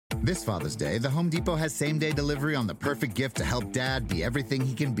This Father's Day, the Home Depot has same-day delivery on the perfect gift to help Dad be everything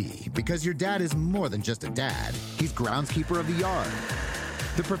he can be. Because your dad is more than just a dad. He's groundskeeper of the yard,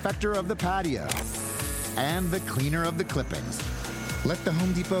 the perfecter of the patio, and the cleaner of the clippings. Let the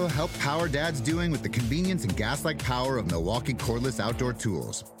Home Depot help power Dad's doing with the convenience and gas-like power of Milwaukee cordless outdoor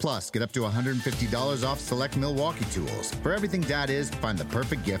tools. Plus, get up to $150 off select Milwaukee tools. For everything Dad is, find the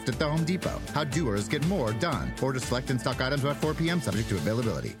perfect gift at the Home Depot. How doers get more done. Order select in-stock items by 4 p.m. subject to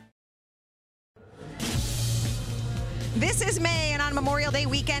availability. This is May, and on Memorial Day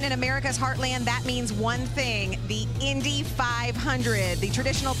weekend in America's heartland, that means one thing: the Indy 500, the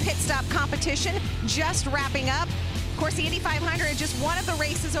traditional pit stop competition, just wrapping up. Of course, the Indy 500, just one of the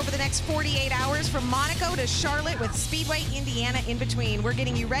races over the next 48 hours from Monaco to Charlotte with Speedway, Indiana in between. We're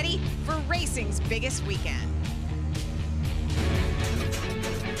getting you ready for racing's biggest weekend.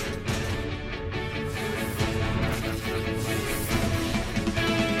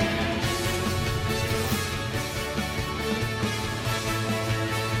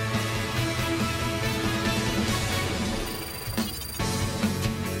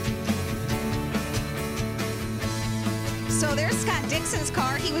 So there's Scott Dixon's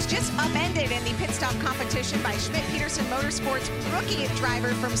car. He was just upended in the pit stop competition by Schmidt Peterson Motorsports rookie driver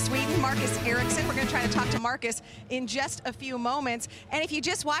from Sweden, Marcus Ericsson. We're going to try to talk to Marcus in just a few moments. And if you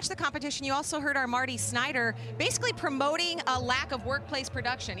just watched the competition, you also heard our Marty Snyder basically promoting a lack of workplace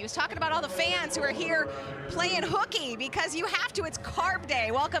production. He was talking about all the fans who are here playing hooky because you have to. It's Carb Day.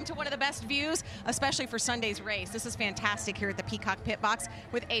 Welcome to one of the best views, especially for Sunday's race. This is fantastic here at the Peacock Pit Box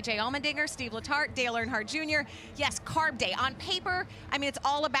with AJ Allmendinger, Steve Letarte, Dale Earnhardt Jr. Yes, Carb Day. On paper, I mean, it's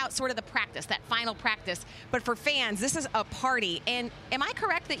all about sort of the practice, that final practice. But for fans, this is a party. And am I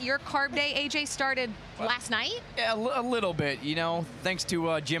correct that your Carb Day, AJ, started last night? Yeah, a little bit, you know, thanks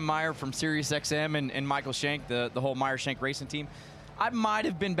to Jim Meyer from SiriusXM and Michael Shank, the whole Meyer-Shank racing team. I might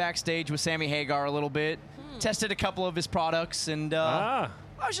have been backstage with Sammy Hagar a little bit, tested a couple of his products, and I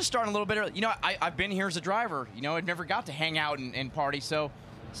was just starting a little bit early. You know, I've been here as a driver. You know, I've never got to hang out and party, so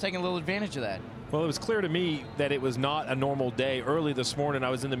I was taking a little advantage of that. Well, it was clear to me that it was not a normal day. Early this morning, I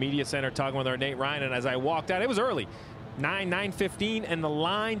was in the media center talking with our Nate Ryan, and as I walked out, it was early, 9:15, and the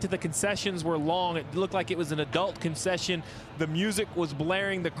line to the concessions were long. It looked like it was an adult concession. The music was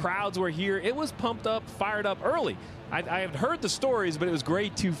blaring. The crowds were here. It was pumped up, fired up early. I had heard the stories, but it was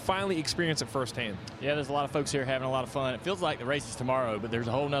great to finally experience it firsthand. Yeah, there's a lot of folks here having a lot of fun. It feels like the race is tomorrow, but there's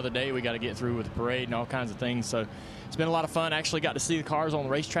a whole nother day we got to get through with the parade and all kinds of things. So it's been a lot of fun. I actually got to see the cars on the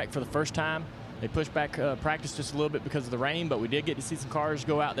racetrack for the first time. They pushed back practice just a little bit because of the rain, but we did get to see some cars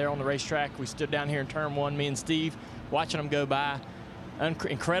go out there on the racetrack. We stood down here in turn one, me and Steve, watching them go by.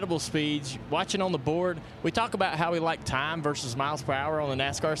 Incredible speeds. Watching on the board, we talk about how we like time versus miles per hour on the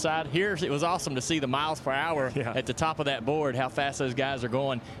NASCAR side. Here, it was awesome to see the miles per hour at the top of that board, how fast those guys are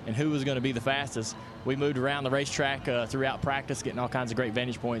going and who was going to be the fastest. We moved around the racetrack throughout practice, getting all kinds of great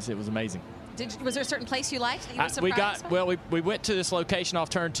vantage points. It was amazing. Was there a certain place you liked that you were surprised by? We went to this location off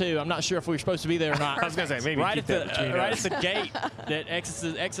turn 2. I'm not sure if we were supposed to be there or not. I was going to say, maybe right at the gate that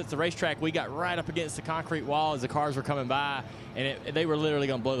exits the racetrack, we got right up against the concrete wall as the cars were coming by, and they were literally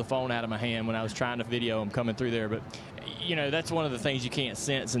going to blow the phone out of my hand when I was trying to video them coming through there. But, you know, that's one of the things you can't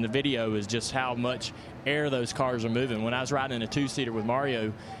sense in the video is just how much air those cars are moving. When I was riding in a 2-seater with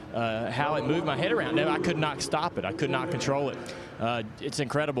Mario, how it moved my head around. I could not stop it. I could not control it. It's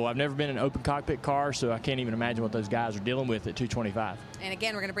incredible. I've never been in an open cockpit car, so I can't even imagine what those guys are dealing with at 225. And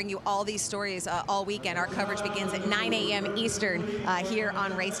again, we're going to bring you all these stories all weekend. Our coverage begins at 9 a.m. Eastern here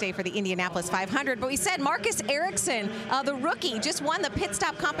on race day for the Indianapolis 500. But we said Marcus Ericsson, the rookie, just won the pit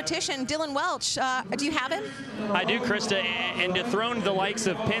stop competition. Dylan Welch, do you have him? I do, Krista, and dethroned the likes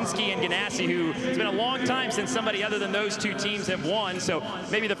of Penske and Ganassi, who it's been a long time since somebody other than those two teams have won. So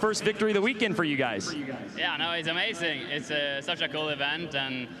maybe the first victory of the weekend for you guys. Yeah, no, it's amazing. It's such a cool event,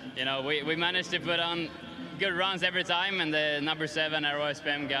 and you know we managed to put on good runs every time, and the number 7 Aero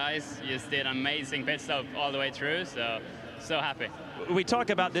SPM guys just did an amazing pit stop all the way through, so happy. We talk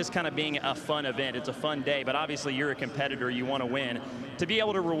about this kind of being a fun event. It's a fun day, but obviously you're a competitor. You want to win. To be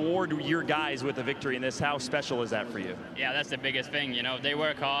able to reward your guys with a victory in this, how special is that for you? Yeah, that's the biggest thing. You know, they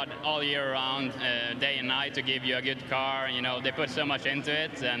work hard all year round, day and night, to give you a good car. You know, they put so much into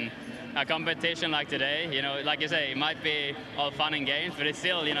it, and a competition like today, you know, like you say, it might be all fun and games, but it's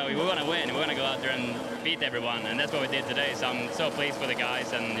still, you know, we want to win. We want to go out there and beat everyone, and that's what we did today. So I'm so pleased for the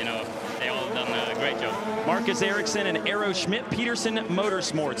guys, and, you know, they all done a great job. Marcus Ericsson and Aero Schmidt Peterson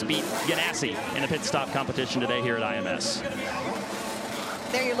Motorsports beat Ganassi in the pit stop competition today here at IMS.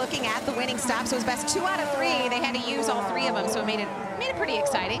 There you're looking at the winning stops. It was best 2 out of 3. They had to use all 3 of them, so it made it made it pretty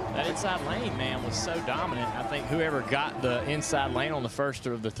exciting. That inside lane, man, was so dominant. I think whoever got the inside lane on the first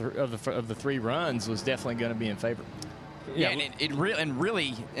of the three runs was definitely going to be in favor. Yeah,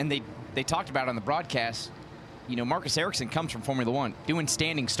 and they talked about it on the broadcast. You know, Marcus Ericsson comes from Formula One, doing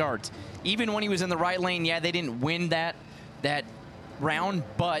standing starts. Even when he was in the right lane, yeah, they didn't win that round,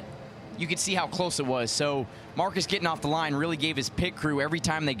 but you could see how close it was. So Marcus getting off the line really gave his pit crew, every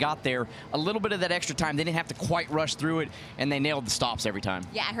time they got there, a little bit of that extra time. They didn't have to quite rush through it, and they nailed the stops every time.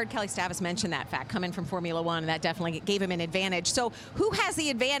 Yeah, I heard Kelly Stavis mention that fact, coming from Formula One, and that definitely gave him an advantage. So who has the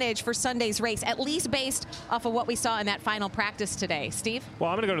advantage for Sunday's race, at least based off of what we saw in that final practice today? Steve? Well,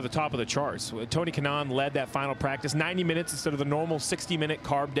 I'm going to go to the top of the charts. Tony Kanaan led that final practice, 90 minutes instead of the normal 60-minute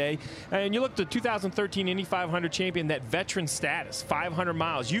carb day. And you look at the 2013 Indy 500 champion, that veteran status, 500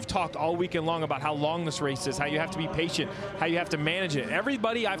 miles. You've talked all weekend long about how long this race is, how you have to be patient, how you have to manage it.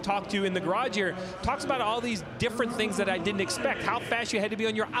 Everybody I've talked to in the garage here talks about all these different things that I didn't expect, how fast you had to be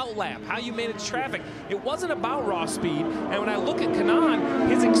on your outlap, how you manage traffic. It wasn't about raw speed. And when I look at Kanaan,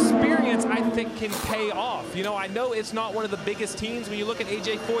 his experience, I think, can pay off. You know, I know it's not one of the biggest teams. When you look at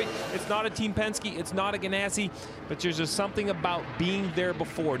A.J. Foyt, it's not a Team Penske, it's not a Ganassi, but there's just something about being there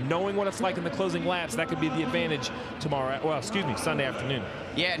before, knowing what it's like in the closing laps. That could be the advantage tomorrow, well, excuse me, Sunday afternoon.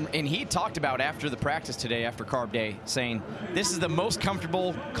 Yeah, and he talked about after the practice today, after Carb Day, saying this is the most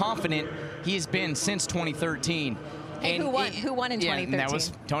comfortable, confident he has been since 2013. Hey, and who won in 2013? And that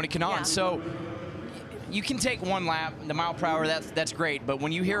was Tony Kanaan. Yeah. So you can take one lap, the mile per hour, that's great. But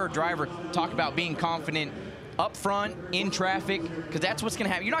when you hear a driver talk about being confident up front, in traffic, because that's what's going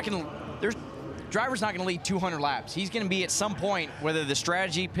to happen. You're not going to, driver's not going to lead 200 laps. He's going to be at some point, whether the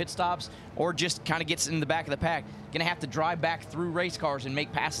strategy, pit stops, or just kind of gets in the back of the pack, going to have to drive back through race cars and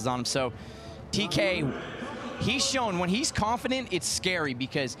make passes on them. So TK, he's shown when he's confident, it's scary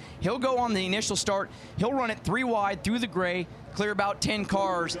because he'll go on the initial start, he'll run it 3 wide through the gray, clear about 10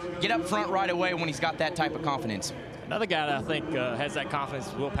 cars, get up front right away when he's got that type of confidence. Another guy that I think has that confidence,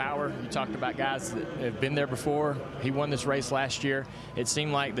 Will Power. You talked about guys that have been there before. He won this race last year. It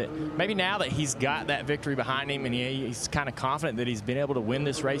seemed like that maybe now that he's got that victory behind him and he's kind of confident that he's been able to win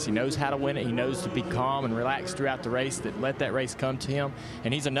this race. He knows how to win it. He knows to be calm and relaxed throughout the race, that let that race come to him.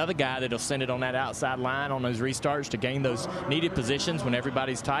 And he's another guy that'll send it on that outside line on those restarts to gain those needed positions when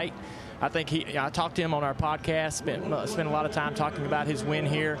everybody's tight. I think I talked to him on our podcast, spent a lot of time talking about his win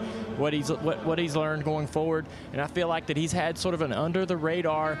here, what he's learned going forward, and I feel like that he's had sort of an under the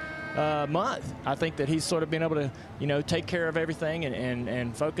radar month. I think that he's sort of been able to, take care of everything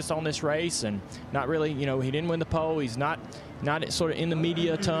and focus on this race, and not really, he didn't win the pole. He's not sort of in the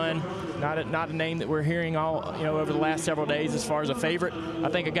media a ton, not a name that we're hearing all, over the last several days as far as a favorite. I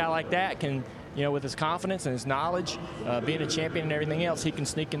think a guy like that can, with his confidence and his knowledge, being a champion and everything else, he can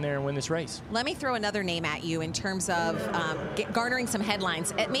sneak in there and win this race. Let me throw another name at you in terms of garnering some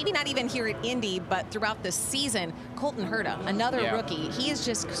headlines. Maybe not even here at Indy, but throughout the season, Colton Herta, another rookie. He has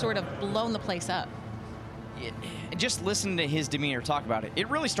just sort of blown the place up. Just listen to his demeanor talk about it. It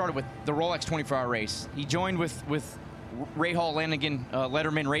really started with the Rolex 24-hour race. He joined with Ray Hall Lanigan,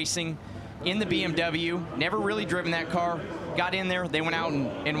 Letterman Racing, in the BMW, never really driven that car, got in there, they went out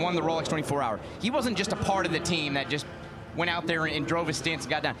and won the Rolex 24-hour. He wasn't just a part of the team that just went out there and drove his stints and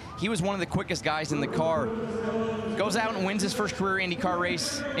got down. He was one of the quickest guys in the car. Goes out and wins his first career IndyCar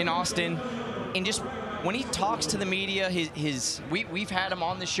race in Austin. And just when he talks to the media, we've had him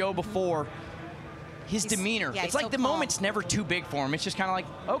on the show before, his demeanor, it's like the moment's never too big for him. It's just kind of like,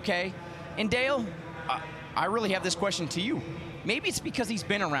 okay. And Dale, I really have this question to you. Maybe it's because he's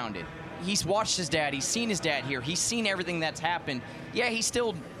been around it. He's watched his dad. He's seen his dad here. He's seen everything that's happened. Yeah, he's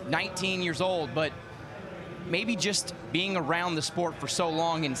still 19 years old, but maybe just being around the sport for so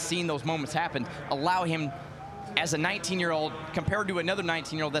long and seeing those moments happen allow him, as a 19-year-old, compared to another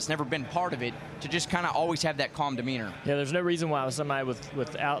 19-year-old that's never been part of it, to just kind of always have that calm demeanor. Yeah, there's no reason why somebody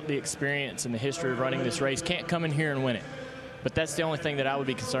without the experience and the history of running this race can't come in here and win it. But that's the only thing that I would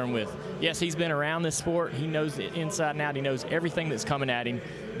be concerned with. Yes, he's been around this sport. He knows it inside and out. He knows everything that's coming at him.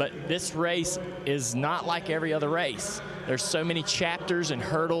 But this race is not like every other race. There's so many chapters and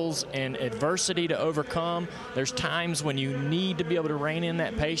hurdles and adversity to overcome. There's times when you need to be able to rein in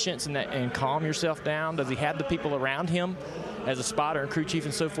that patience and calm yourself down. Does he have the people around him as a spotter and crew chief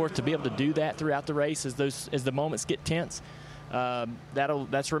and so forth to be able to do that throughout the race as the moments get tense?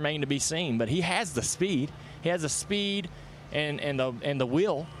 That's remained to be seen. But he has the speed. He has the speed and the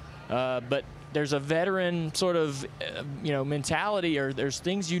will, but there's a veteran sort of mentality, or there's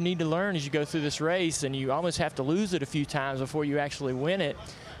things you need to learn as you go through this race, and you almost have to lose it a few times before you actually win it.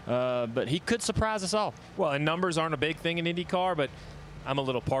 But he could surprise us all. Well, and numbers aren't a big thing in IndyCar, but I'm a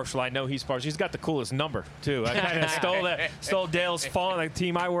little partial. I know he's partial. He's got the coolest number, too. I kind of stole Dale's font. The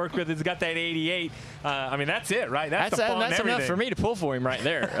team I work with has got that 88. I mean, that's it, right? That's the font. That's enough for me to pull for him right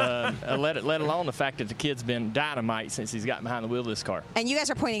there, let alone the fact that the kid's been dynamite since he's gotten behind the wheel of this car. And you guys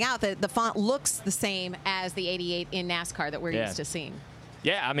are pointing out that the font looks the same as the 88 in NASCAR that we're used to seeing.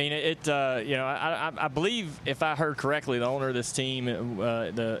 Yeah, I mean, I believe, if I heard correctly, the owner of this team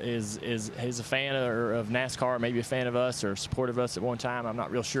is a fan of NASCAR, maybe a fan of us or supportive of us at one time. I'm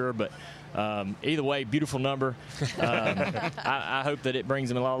not real sure, but either way, beautiful number. I hope that it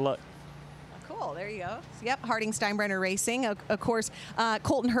brings him a lot of luck. Cool. There you go. Yep. Harding Steinbrenner Racing. Of course,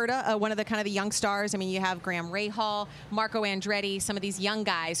 Colton Herta, one of the young stars. I mean, you have Graham Rahal, Marco Andretti, some of these young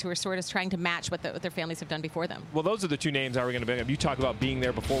guys who are sort of trying to match what their families have done before them. Well, those are the two names I were going to bring up. You talk about being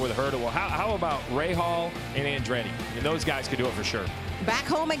there before with Herta. Well, how about Rahal and Andretti? And those guys could do it for sure. Back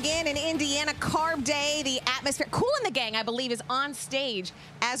home again in Indiana, Carb Day. The atmosphere. Kool and the Gang, I believe, is on stage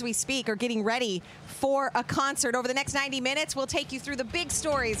as we speak, or getting ready for a concert. Over the next 90 minutes, we'll take you through the big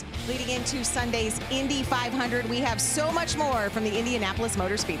stories leading into Sunday's Indy 500. We have so much more from the Indianapolis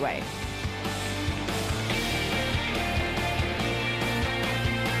Motor Speedway.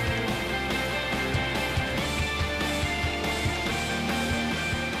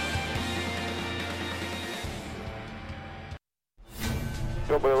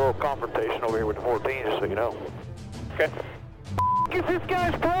 There'll be a little confrontation over here with the 14, just so you know. Okay. Is this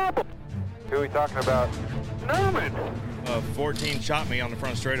guy's problem? Who are we talking about? Newman! 14 shot me on the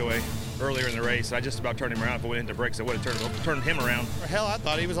front straightaway earlier in the race. I just about turned him around. If I went into brakes, I would have turned him around. Hell, I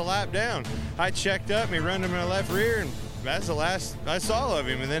thought he was a lap down. I checked up, and he ran him in the left rear, and that's the last I saw of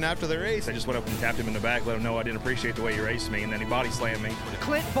him. And then after the race, I just went up and tapped him in the back, let him know I didn't appreciate the way he raced me, and then he body slammed me.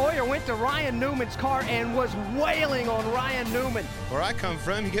 Clint Boyer went to Ryan Newman's car and was wailing on Ryan Newman. Where I come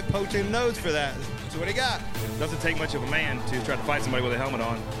from, you get poked in the nose for that. That's what he got. It doesn't take much of a man to try to fight somebody with a helmet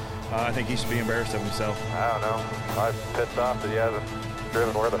on. I think he should be embarrassed of himself. I don't know. I'm pissed off that he hasn't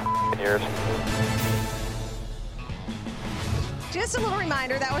driven worth a years. Just a little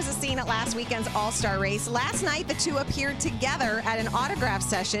reminder, that was a scene at last weekend's All-Star race. Last night, the two appeared together at an autograph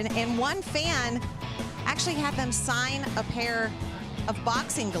session, and one fan actually had them sign a pair of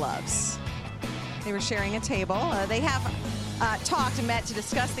boxing gloves. They were sharing a table. They have talked and met to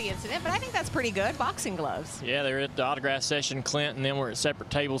discuss the incident, but I think that's pretty good. Boxing gloves. Yeah, they were at the autograph session. Clint and them were at separate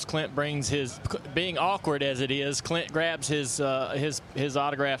tables. Clint brings his, being awkward as it is, Clint grabs his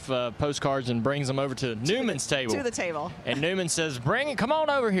autograph postcards and brings them over to Newman's table. To the table. And Newman says, "Bring it, come on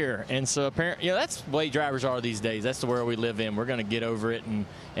over here." And so apparently, that's the way drivers are these days. That's the world we live in. We're going to get over it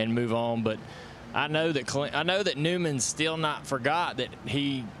and move on. But I know that Newman's still not forgot that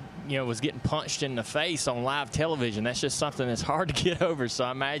he was getting punched in the face on live television. That's just something that's hard to get over. So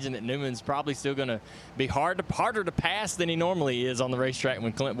I imagine that Newman's probably still going to be harder to pass than he normally is on the racetrack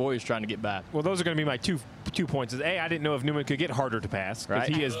when Clint Boyer's trying to get by. Well, those are going to be my two points. Is I didn't know if Newman could get harder to pass. Right.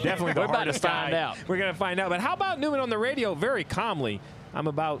 He is definitely the hardest guy. We're about to find out. We're going to find out. But how about Newman on the radio very calmly? I'm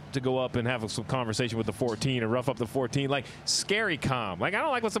about to go up and have some conversation with the 14 and rough up the 14. Like, scary calm. Like, I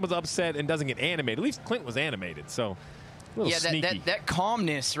don't like when someone's upset and doesn't get animated. At least Clint was animated, so... Yeah, that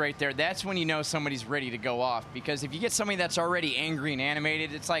calmness right there, that's when you know somebody's ready to go off. Because if you get somebody that's already angry and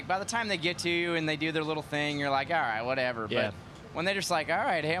animated, it's like by the time they get to you and they do their little thing, you're like, all right, whatever. Yeah. But when they're just like, all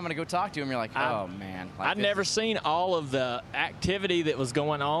right, hey, I'm going to go talk to him, you're like, oh, man. Like, I'd never seen all of the activity that was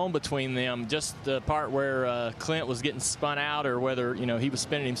going on between them, just the part where Clint was getting spun out or whether, he was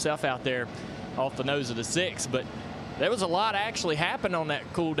spinning himself out there off the nose of the six. But there was a lot actually happened on that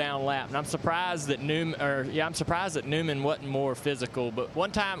cool down lap, and I'm surprised that Newman wasn't more physical. But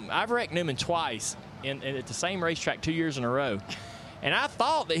one time, I've wrecked Newman twice at the same racetrack 2 years in a row, and I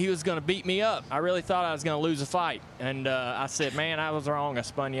thought that he was going to beat me up. I really thought I was going to lose a fight, and I said, "Man, I was wrong. I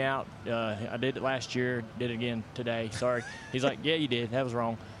spun you out. I did it last year. Did it again today. Sorry." He's like, "Yeah, you did. That was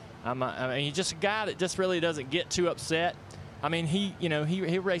wrong." I mean, he's just a guy that just really doesn't get too upset. I mean, he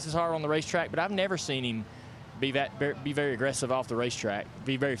races hard on the racetrack, but I've never seen him be very aggressive off the racetrack,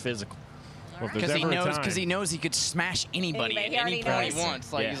 be very physical. Because he knows he could smash anybody at any point he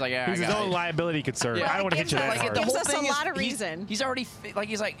wants. Like, he's like, yeah, he's his own liability concern. Yeah. I don't want to hit you that hard. It gives us a lot of reason. He's already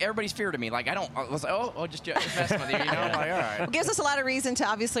he's like, everybody's fear to me. Like, I was like, just messing with you, Like, all right. It gives us a lot of reason to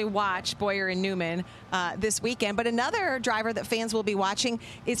obviously watch Boyer and Newman this weekend. But another driver that fans will be watching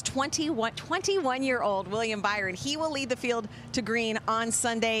is 21-year-old William Byron. He will lead the field to green on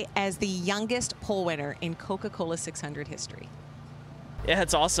Sunday as the youngest pole winner in Coca-Cola 600 history. Yeah,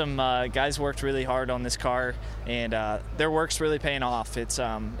 it's awesome. Guys worked really hard on this car, and their work's really paying off. It's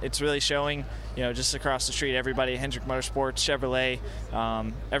really showing, just across the street, everybody at Hendrick Motorsports, Chevrolet,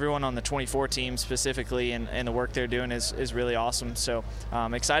 everyone on the 24 team specifically, and the work they're doing is really awesome. So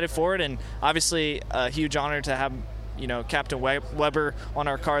excited for it, and obviously a huge honor to have, Captain Weber on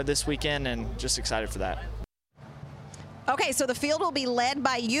our car this weekend, and just excited for that. Okay, so the field will be led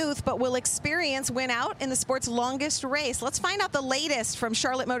by youth, but will Experience win out in the sport's longest race? Let's find out the latest from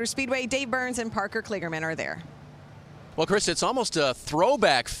Charlotte Motor Speedway. Dave Burns and Parker Kligerman are there. Well, Chris, it's almost a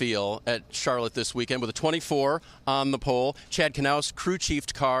throwback feel at Charlotte this weekend with a 24 on the pole, Chad Knaus crew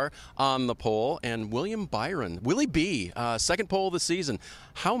chiefed car on the pole, and William Byron, Willie B, second pole of the season.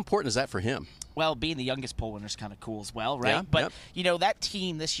 How important is that for him? Well, being the youngest pole winner is kind of cool as well, right? Yeah, but, that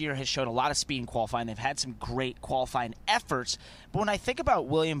team this year has shown a lot of speed in qualifying. They've had some great qualifying efforts. But when I think about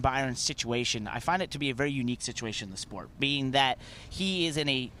William Byron's situation, I find it to be a very unique situation in the sport, being that he is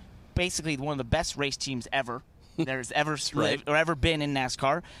in basically one of the best race teams ever. There's ever lived or ever been in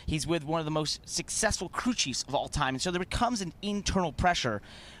NASCAR. He's with one of the most successful crew chiefs of all time. And so there becomes an internal pressure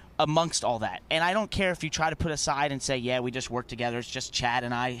amongst all that. And I don't care if you try to put aside and say, yeah, we just work together, it's just Chad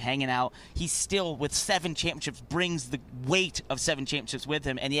and I hanging out. He's still, with 7 championships, brings the weight of 7 championships with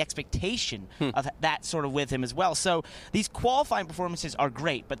him and the expectation of that sort of with him as well. So these qualifying performances are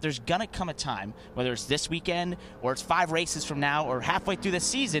great, but there's going to come a time, whether it's this weekend or it's 5 races from now or halfway through this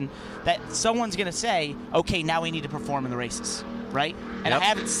season, that someone's going to say, okay, now we need to perform in the races, right? And I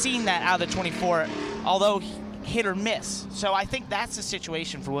haven't seen that out of the 24, although hit or miss. So I think that's the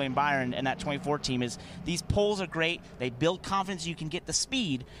situation for William Byron and that 24 team is these poles are great. They build confidence you can get the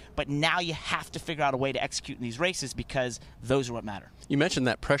speed, but now you have to figure out a way to execute in these races because those are what matter. You mentioned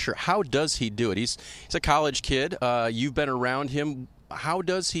that pressure. How does he do it? He's a college kid. You've been around him. How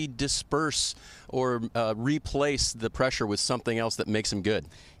does he disperse or replace the pressure with something else that makes him good?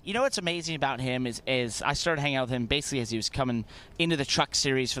 You know what's amazing about him is I started hanging out with him basically as he was coming into the Truck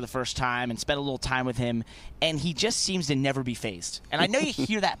Series for the first time and spent a little time with him, and he just seems to never be phased. And I know you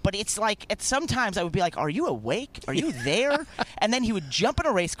hear that, but it's like sometimes I would be like, are you awake? Are you there? And then he would jump in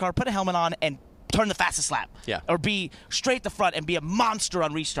a race car, put a helmet on, and turn the fastest lap. Yeah. Or be straight at the front and be a monster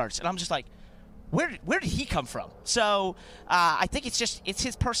on restarts. And I'm just like, where did he come from? So I think it's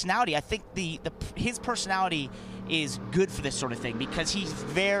his personality. I think his personality is good for this sort of thing because he's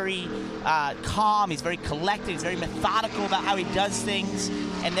very calm, he's very collected, he's very methodical about how he does things,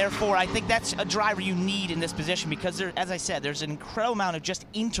 and therefore I think that's a driver you need in this position because as I said, there's an incredible amount of just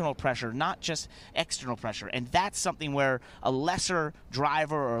internal pressure, not just external pressure, and that's something where a lesser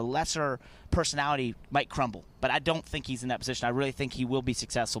driver or a lesser personality might crumble. But I don't think he's in that position. I really think he will be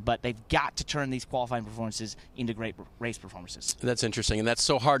successful, but they've got to turn these qualifying performances into great race performances. That's interesting, and that's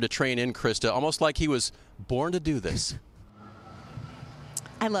so hard to train in, Krista, almost like he was born to do this.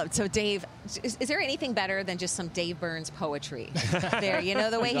 I love it. So, Dave, is there anything better than just some Dave Burns poetry there? You know,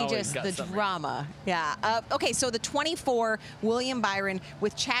 the way he just, the drama. Yeah. Okay, so the 24, William Byron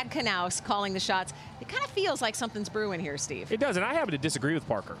with Chad Knaus calling the shots. It kind of feels like something's brewing here, Steve. It does, and I happen to disagree with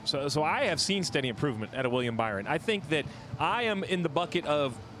Parker. So I have seen steady improvement out of William Byron. I think that I am in the bucket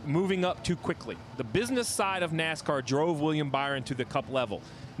of moving up too quickly. The business side of NASCAR drove William Byron to the Cup level.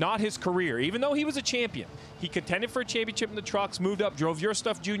 Not his career, even though he was a champion. He contended for a championship in the trucks, moved up, drove Your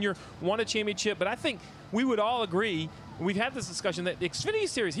Stuff Jr., won a championship. But I think we would all agree, we've had this discussion, that the Xfinity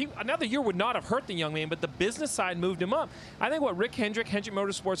Series, another year would not have hurt the young man, but the business side moved him up. I think what Rick Hendrick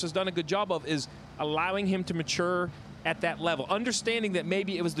Motorsports has done a good job of is allowing him to mature at that level, understanding that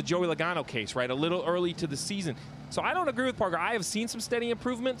maybe it was the Joey Logano case, right, a little early to the season. So I don't agree with Parker. I have seen some steady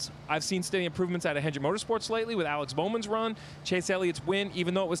improvements. I've seen steady improvements out of Hendrick Motorsports lately with Alex Bowman's run. Chase Elliott's win,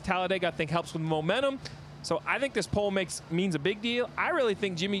 even though it was Talladega, I think helps with momentum. So I think this pole means a big deal. I really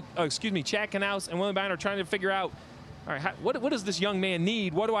think Chad Knaus and William Byron are trying to figure out, all right, what does this young man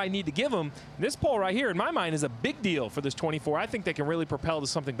need? What do I need to give him? This pole right here, in my mind, is a big deal for this 24. I think they can really propel to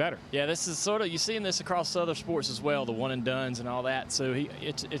something better. Yeah, this is sort of, you're seeing this across other sports as well, the one and dones and all that. So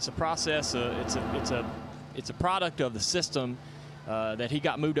it's a process. It's a product of the system that he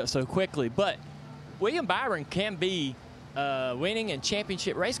got moved up so quickly. But William Byron can be winning and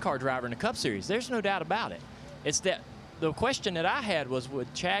championship race car driver in the Cup Series. There's no doubt about it. It's that the question that I had was,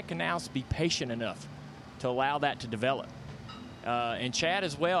 would Chad Knaus be patient enough to allow that to develop? And Chad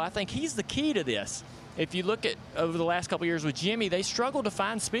as well, I think he's the key to this. If you look at over the last couple of years with Jimmy, they struggled to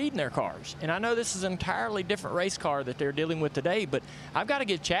find speed in their cars. And I know this is an entirely different race car that they're dealing with today, but I've got to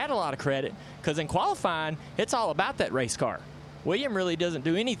give Chad a lot of credit because in qualifying, it's all about that race car. William really doesn't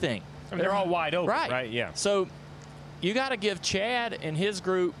do anything. I mean, they're all wide open, right? Yeah. So you got to give Chad and his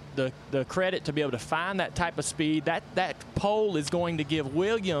group the credit to be able to find that type of speed. That pole is going to give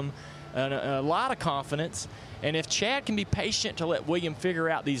William a lot of confidence. And if Chad can be patient to let William figure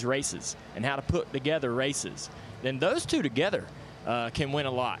out these races and how to put together races, then those two together can win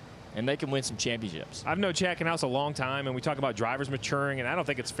a lot. And they can win some championships. I've known Chad Knaus a long time, and we talk about drivers maturing, and I don't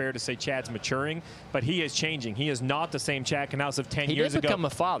think it's fair to say Chad's maturing, but he is changing. He is not the same Chad Knaus of 10 years ago. He did become a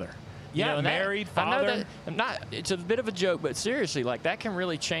father. Yeah, married, father. I know that, it's a bit of a joke, but seriously, like that can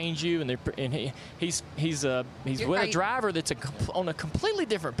really change you. And he's with a driver that's on a completely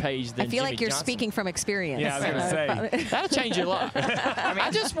different page than I feel Jimmy like you're Johnson. speaking from experience. Yeah, I was going to say. That'll change you a lot. I mean,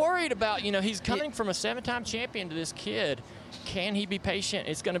 I'm just worried about, he's coming from a 7-time champion to this kid. Can he be patient?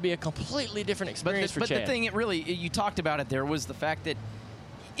 It's going to be a completely different experience for Chad. But the thing, you talked about it there, was the fact that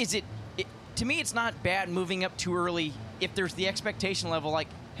to me, it's not bad moving up too early if there's the expectation level like,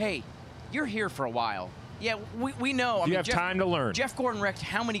 hey, you're here for a while. Yeah, we know. You have time to learn. Jeff Gordon wrecked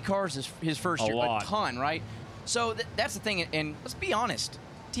how many cars his first year? A ton, right? So that's the thing. And let's be honest,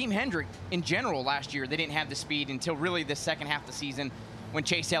 Team Hendrick in general last year, they didn't have the speed until really the second half of the season when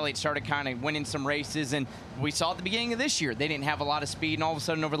Chase Elliott started kind of winning some races. And we saw at the beginning of this year, they didn't have a lot of speed. And all of a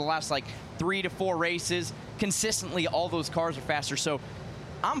sudden over the last 3 to 4 races, consistently all those cars are faster. So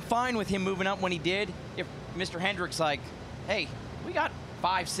I'm fine with him moving up when he did. If Mr. Hendrick's like, hey, we got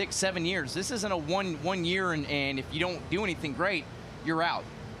 5, 6, 7 years. This isn't a one year, and if you don't do anything great, you're out.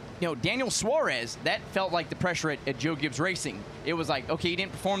 Daniel Suarez, that felt like the pressure at Joe Gibbs Racing. It was like, okay, you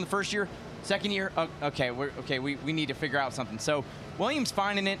didn't perform the first year, second year, we need to figure out something. So Williams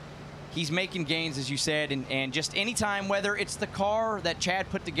finding it. He's making gains, as you said, and just anytime, whether it's the car that Chad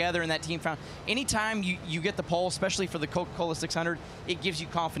put together and that team found, anytime you get the pole, especially for the Coca-Cola 600, it gives you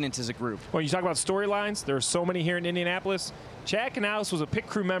confidence as a group. Well, you talk about storylines. There are so many here in Indianapolis. Chad Knaus was a pit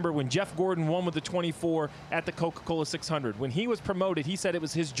crew member when Jeff Gordon won with the 24 at the Coca-Cola 600. When he was promoted, he said it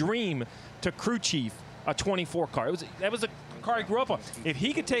was his dream to crew chief a 24 car. That was a car he grew up on. If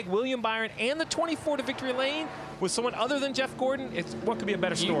he could take William Byron and the 24 to victory lane with someone other than Jeff Gordon, what could be a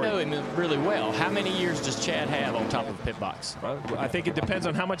better story? You know him really well. How many years does Chad have on top of the pit box? Well, I think it depends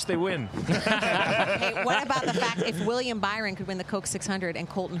on how much they win. Hey, what about the fact if William Byron could win the Coke 600 and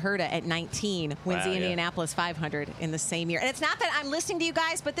Colton Herta at 19 wins the Indianapolis 500 in the same year? And it's not that I'm listening to you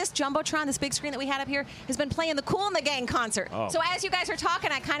guys, but this Jumbotron, this big screen that we had up here, has been playing the Kool and the Gang concert. Oh. So as you guys are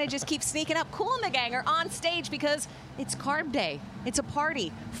talking, I kind of just keep sneaking up. Kool and the Gang are on stage because it's Carb Day. It's a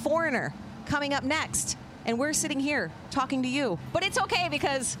party. Foreigner coming up next. And we're sitting here talking to you. But it's okay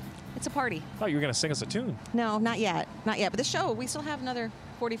because it's a party. I thought you were going to sing us a tune. No, not yet. Not yet. But the show, we still have another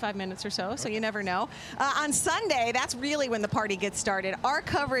 45 minutes or so, so you never know. On Sunday, that's really when the party gets started. Our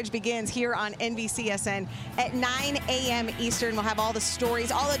coverage begins here on NBCSN at 9 a.m. Eastern. We'll have all the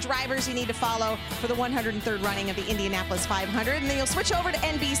stories, all the drivers you need to follow for the 103rd running of the Indianapolis 500. And then you'll switch over to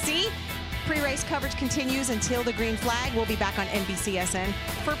NBC. Pre-race coverage continues until the green flag. We'll be back on NBCSN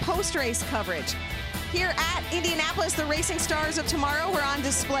for post-race coverage. Here at Indianapolis, the racing stars of tomorrow were on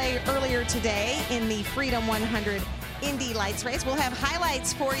display earlier today in the Freedom 100 Indy Lights race. We'll have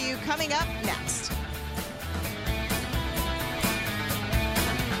highlights for you coming up next.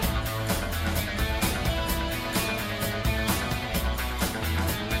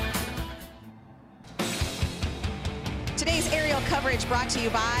 Today's aerial coverage brought to you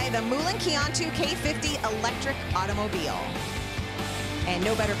by the Moulin Chiantu K50 electric automobile. And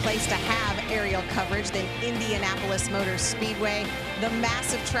no better place to have aerial coverage than Indianapolis Motor Speedway, the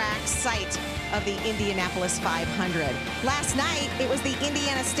massive track site of the Indianapolis 500. Last night, it was the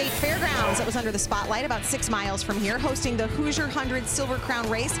Indiana State Fairgrounds that was under the spotlight about 6 miles from here, hosting the Hoosier 100 Silver Crown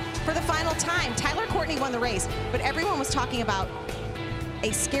race for the final time. Tyler Courtney won the race, but everyone was talking about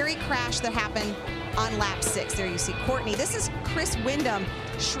a scary crash that happened on lap 6. There you see Courtney. This is Chris Windom,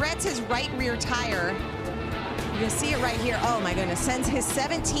 shreds his right rear tire. You can see it right here. Oh my goodness, sends his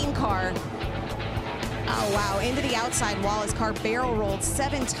 17 car, oh wow, into the outside wall. His car barrel rolled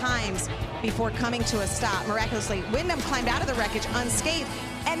 7 times before coming to a stop. Miraculously, Windom climbed out of the wreckage unscathed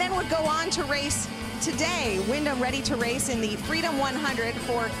and then would go on to race today. Windom ready to race in the Freedom 100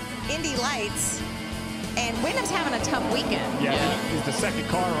 for Indy Lights. And Wyndham's having a tough weekend. Yeah, he's the second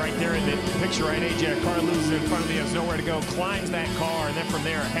car right there in the picture, right? AJ, car loses in front of me, has nowhere to go, climbs that car, and then from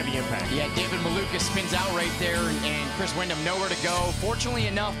there, a heavy impact. Yeah, David Maluka spins out right there, and Chris Windom nowhere to go. Fortunately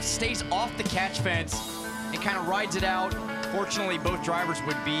enough, stays off the catch fence and kind of rides it out. Fortunately, both drivers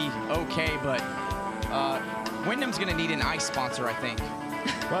would be okay, but Wyndham's going to need an ice sponsor, I think.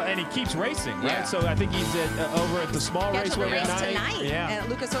 Well, and he keeps racing, right? Yeah. So I think he's over at the small raceway race tonight. Yeah. At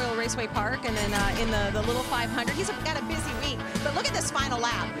Lucas Oil Raceway Park, and then in the little 500. He's got a busy week. But look at this final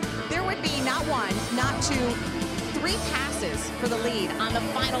lap. There would be not 1, not 2, 3 passes for the lead on the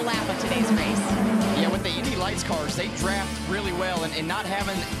final lap of today's race. Yeah, with the Indy Lights cars, they draft really well, and not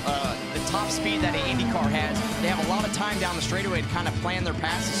having the top speed that an Indy car has, they have a lot of time down the straightaway to kind of plan their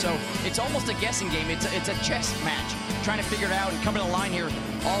passes. So it's almost a guessing game. It's a chess match, trying to figure it out. And coming to the line here,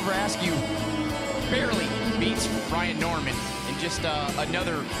 Oliver Askew barely beats Ryan Norman, and just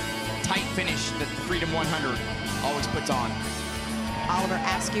another tight finish that the Freedom 100 always puts on. Oliver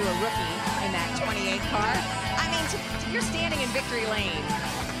Askew, a rookie in that 28 car. I mean, you're standing in victory lane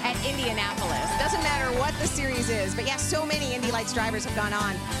at Indianapolis. Doesn't matter what the series is, but yeah, so many Indy Lights drivers have gone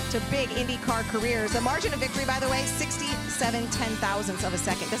on to big IndyCar careers. The margin of victory, by the way, 67 ten-thousandths of a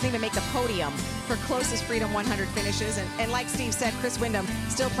second. Doesn't even make the podium for closest Freedom 100 finishes. And like Steve said, Chris Windom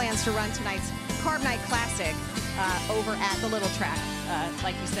still plans to run tonight's Carb Night Classic over at the Little Track,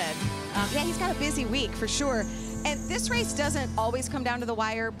 like you said. Yeah, he's got a busy week for sure. And this race doesn't always come down to the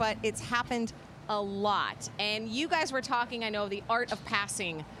wire, but it's happened a lot. And you guys were talking, I know, the art of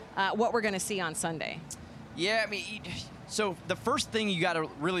passing, what we're going to see on Sunday. Yeah, I mean, so the first thing you got to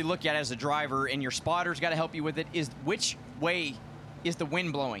really look at as a driver, and your spotter's got to help you with it, is which way is the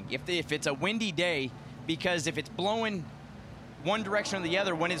wind blowing. If it's a windy day, because if it's blowing one direction or the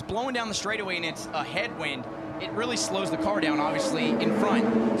other, when it's blowing down the straightaway and it's a headwind, it really slows the car down, obviously, in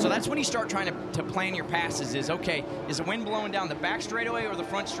front. So that's when you start trying to plan your passes is, okay, is the wind blowing down the back straightaway or the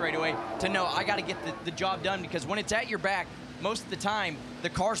front straightaway, to know I got to get the job done, because when it's at your back, most of the time,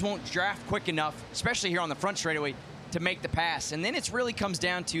 the cars won't draft quick enough, especially here on the front straightaway, to make the pass. And then it really comes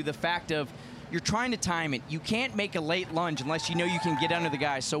down to the fact of you're trying to time it. You can't make a late lunge unless you know you can get under the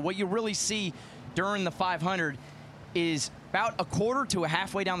guys. So what you really see during the 500 is about a quarter to a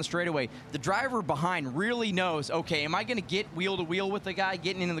halfway down the straightaway, the driver behind really knows, okay, am I going to get wheel to wheel with the guy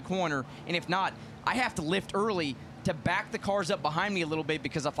getting into the corner? And if not, I have to lift early to back the cars up behind me a little bit,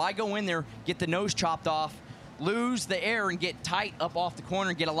 because if I go in there, get the nose chopped off, lose the air and get tight up off the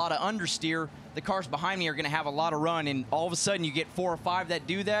corner and get a lot of understeer, the cars behind me are going to have a lot of run, and all of a sudden you get 4 or 5 that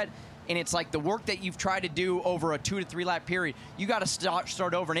do that, and it's like the work that you've tried to do over a 2 to 3 lap period, you got to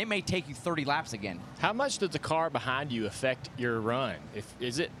start over, and it may take you 30 laps again. How much does the car behind you affect your run?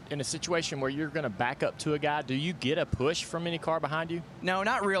 Is it in a situation where you're going to back up to a guy, do you get a push from any car behind you? No,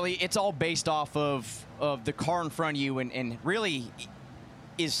 not really. It's all based off of the car in front of you, and really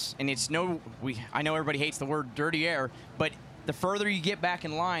is, and it's I know everybody hates the word dirty air, but the further you get back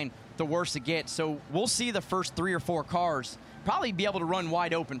in line, the worse it gets. So we'll see the first 3 or 4 cars probably be able to run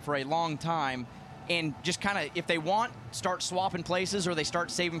wide open for a long time, and just kind of, if they want, start swapping places, or they start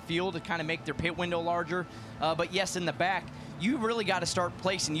saving fuel to kind of make their pit window larger. But yes, in the back, you really got to start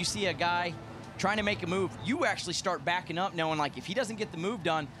placing. You see a guy trying to make a move, you actually start backing up, knowing like, if he doesn't get the move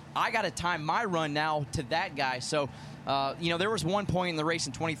done, I got to time my run now to that guy. So there was one point in the race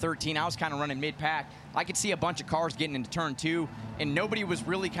in 2013, I was kind of running mid-pack. I could see a bunch of cars getting into turn 2, and nobody was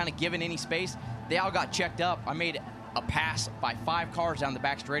really kind of given any space. They all got checked up. I made a pass by 5 cars down the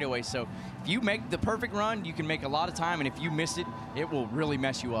back straightaway. So if you make the perfect run, you can make a lot of time, and if you miss it, it will really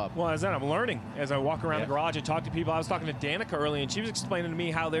mess you up. Well, as I'm learning as I walk around the garage and talk to people. I was talking to Danica early, and she was explaining to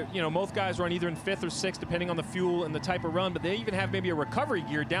me how they're, most guys run either in 5th or 6th, depending on the fuel and the type of run, but they even have maybe a recovery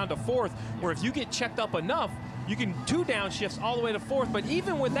gear down to 4th, where if you get checked up enough, you can 2 downshifts all the way to 4th. But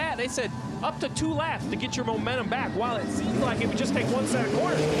even with that, they said up to 2 laps to get your momentum back. While it seemed like it would just take 1 set of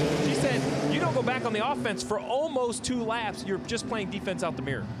corners, she said you don't go back on the offense for almost 2 laps. You're just playing defense out the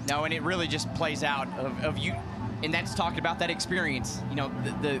mirror. No, and it really just plays out of you, and that's talking about that experience.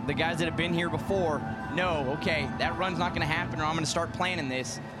 The guys that have been here before know, okay, that run's not going to happen, or I'm going to start planning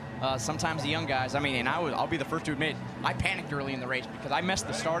this. Sometimes the young guys, and I'll be the first to admit, I panicked early in the race because I messed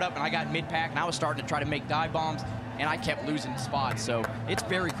the startup and I got mid-pack, and I was starting to try to make dive bombs, and I kept losing spots. So it's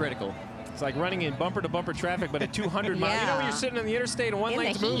very critical. It's like running in bumper-to-bumper traffic, but at 200 miles. You know when you're sitting on the interstate and one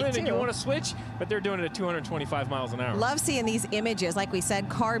lane's moving and you want to switch, but they're doing it at 225 miles an hour. Love seeing these images. Like we said,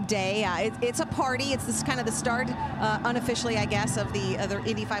 Carb Day. It's a party. It's this kind of the start, unofficially, I guess, of the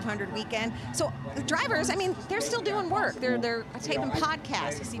Indy 500 weekend. So the drivers, they're still doing work. They're taping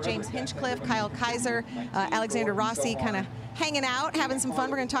podcasts. You see James Hinchcliffe, Kyle Kaiser, Alexander Rossi kind of hanging out, having some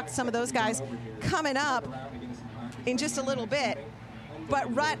fun. We're going to talk to some of those guys coming up in just a little bit.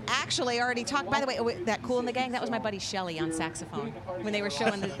 But Rut actually already talked, by the way, that Cool in the Gang, that was my buddy Shelly on saxophone when they were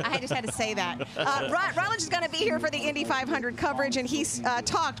showing I just had to say that. Rutledge is going to be here for the Indy 500 coverage, and he's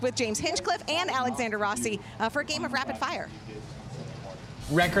talked with James Hinchcliffe and Alexander Rossi for a game of rapid fire.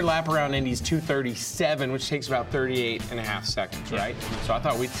 Record lap around Indy's 2:37, which takes about 38.5 seconds, right? So I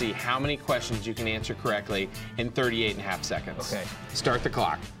thought we'd see how many questions you can answer correctly in 38.5 seconds. Okay. Start the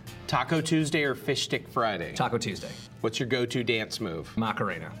clock. Taco Tuesday or Fish Stick Friday? Taco Tuesday. What's your go-to dance move?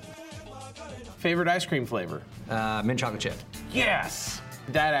 Macarena. Favorite ice cream flavor? Mint chocolate chip. Yes!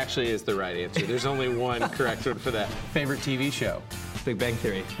 That actually is the right answer. There's only one correct one for that. Favorite TV show? Big Bang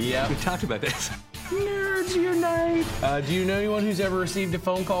Theory. Yeah. We've talked about this. Nerds unite! Do you know anyone who's ever received a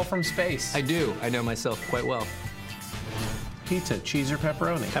phone call from space? I do. I know myself quite well. Pizza, cheese or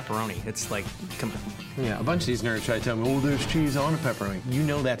pepperoni? Pepperoni. It's like, come on. Yeah, a bunch of these nerds try to tell me, oh, there's cheese on a pepperoni. You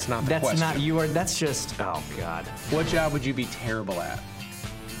know that's not the question. That's just, oh, God. What job would you be terrible at?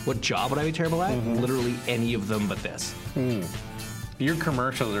 What job would I be terrible at? Mm-hmm. Literally any of them but this. Your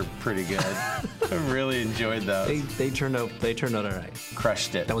commercials are pretty good. I really enjoyed those. They turned out all right.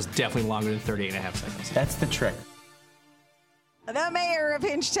 Crushed it. That was definitely longer than 38 and a half seconds. That's the trick. The mayor of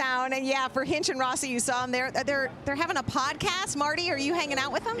Hinchtown, and yeah, for Hinch and Rossi, you saw them there. They're having a podcast. Marty, are you hanging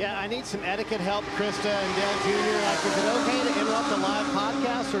out with them? Yeah, I need some etiquette help, Krista and Dale Jr. Like, is it okay to interrupt a live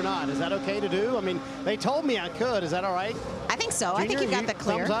podcast or not? Is that okay to do? I mean, they told me I could. Is that all right? I think so. Junior, I think you got the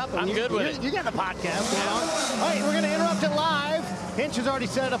clear. Thumbs up. I'm good with it. You got the podcast now. All right, we're going to interrupt it live. Hinch has already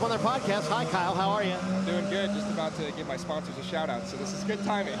set it up on their podcast. Hi, Kyle. How are you? Doing good. Just about to give my sponsors a shout out, so this is good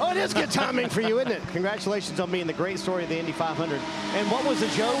timing. Oh, it is good timing for you, isn't it? Congratulations on being the great story of the Indy 500. And what was the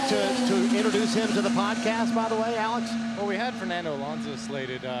joke to introduce him to the podcast, by the way, Alex? Well, we had Fernando Alonso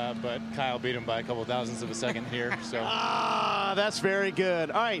slated, but Kyle beat him by a couple thousandths of a second here. So. That's very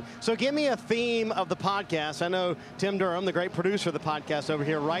good. All right, so give me a theme of the podcast. I know Tim Durham, the great producer of the podcast over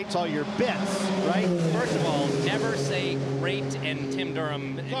here, writes all your bits, right? First of all, never say great and Tim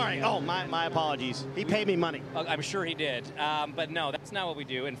Durham. Sorry. Oh, my apologies. He paid me money. I'm sure he did. But no, that's not what we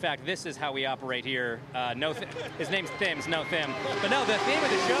do. In fact, this is how we operate here. His name's Thims, no Thim. But no, the theme of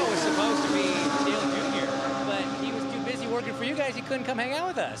the show was supposed to be Dale Jr., but he was too busy working for you guys. He couldn't come hang out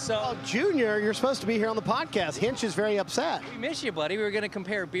with us. So, Junior, you're supposed to be here on the podcast. Hinch is very upset. We miss you, buddy. We were going to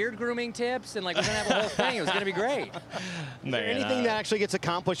compare beard grooming tips, and we're going to have a whole thing. It was going to be great. Is there anything that actually gets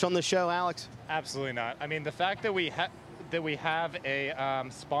accomplished on the show, Alex? Absolutely not. I mean, the fact that we have a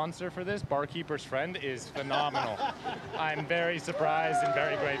sponsor for this, Barkeeper's Friend, is phenomenal. I'm very surprised and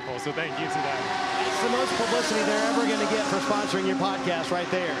very grateful, so thank you to them. It's the most publicity they're ever going to get for sponsoring your podcast right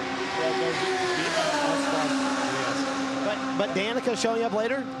there. But Danica showing up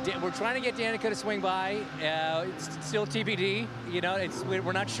later? We're trying to get Danica to swing by. It's still TBD. You know,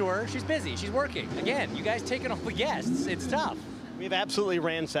 we're not sure. She's busy. She's working. Again, you guys taking all the guests. It's tough. We've absolutely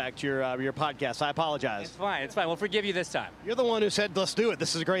ransacked your podcast. I apologize. It's fine. It's fine. We'll forgive you this time. You're the one who said, let's do it.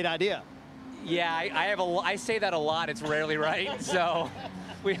 This is a great idea. Yeah, I say that a lot. It's rarely right. So,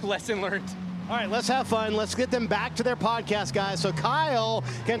 lesson learned. All right, let's have fun. Let's get them back to their podcast, guys, so Kyle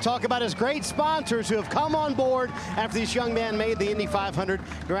can talk about his great sponsors who have come on board after this young man made the Indy 500.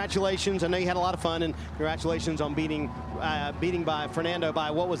 Congratulations. I know you had a lot of fun, and congratulations on beating by Fernando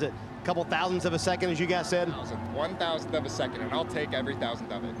by, what was it, a couple thousandths of a second, as you guys said? 1,000th of a second, and I'll take every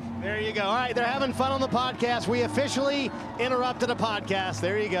thousandth of it. There you go. All right, they're having fun on the podcast. We officially interrupted a podcast.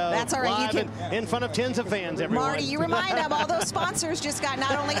 There you go. That's all right. Live in front of tens of fans, everyone. Marty, you remind them, all those sponsors just got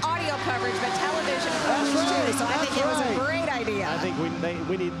not only audio coverage, but television coverage, too. So I think it was a great idea. I think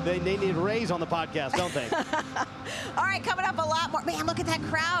they need a raise on the podcast, don't they? All right, coming up a lot more. Man, look at that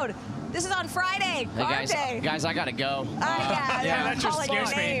crowd. This is on Friday, Car Day. Guys, I gotta go. Yeah, that just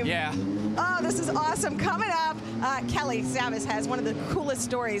scares me. Yeah. Oh, this is awesome. Coming up, Kelly Savas has one of the coolest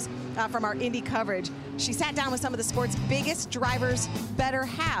stories from our Indy coverage. She sat down with some of the sport's biggest drivers, better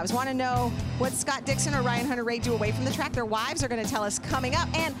halves. Want to know what Scott Dixon or Ryan Hunter-Reay do away from the track? Their wives are going to tell us coming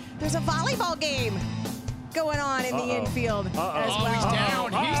up. And there's a volleyball game going on in the infield as well. He's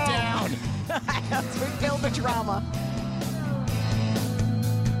down. He's down. Let's rebuild the drama.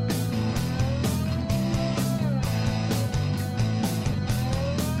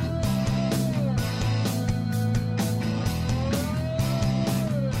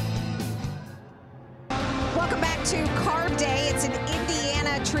 To Carb Day. It's an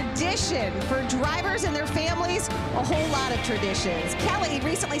Indiana tradition for drivers and their families, a whole lot of traditions. Kelly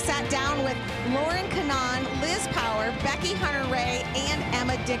recently sat down with Lauren Cannon, Liz Power, Becky Hunter-Reay, and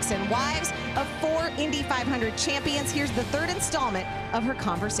Emma Dixon, wives of 4 Indy 500 champions. Here's the third installment of her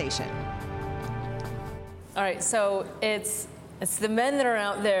conversation. All right, so it's the men that are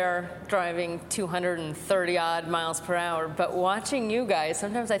out there driving 230 odd miles per hour, but watching you guys,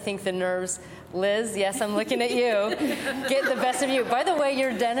 sometimes I think the nerves, Liz, yes, I'm looking at you, get the best of you. By the way,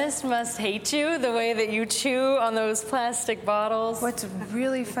 your dentist must hate you, the way that you chew on those plastic bottles. What's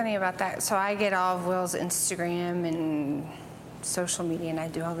really funny about that, so I get all of Will's Instagram and social media, and I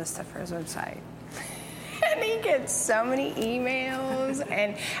do all this stuff for his website. And he gets so many emails,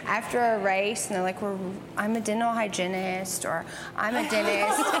 and after a race, and they're like, I'm a dental hygienist, or I'm a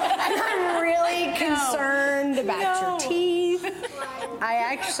dentist, and I'm really concerned about your teeth.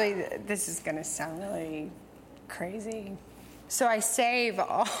 this is going to sound really crazy. So I save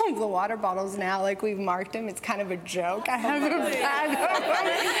all the water bottles now, like we've marked them. It's kind of a joke. I have a bag of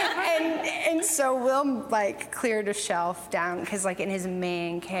them. And so Will like cleared a shelf down, because like in his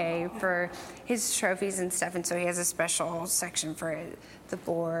man cave for his trophies and stuff, and so he has a special section for the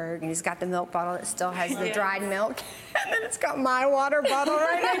Borg, and he's got the milk bottle that still has the dried milk, and then it's got my water bottle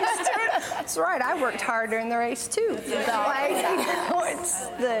right next to it. That's right, I worked hard during the race too.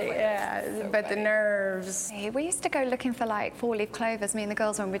 But the nerves. We used to go looking for like 4-leaf clovers, me and the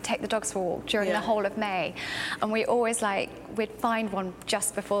girls, when we'd take the dogs for a walk during the whole of May, and we always we'd find one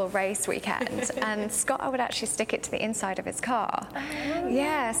just before race weekend, and Scott would actually stick it to the inside of his car.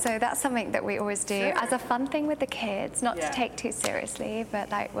 Yeah, so that's something that we always do as a fun thing with the kids, not to take too seriously.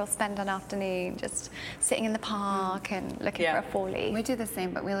 But like we'll spend an afternoon just sitting in the park and looking for a 4-leaf. We do the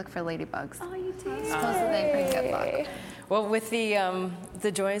same, but we look for ladybugs. Oh, you do? Supposedly they bring good luck. Well, with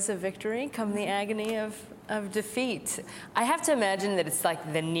the joys of victory come the agony of defeat. I have to imagine that it's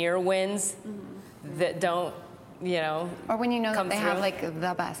like the near wins that don't, or when you know that they through. have like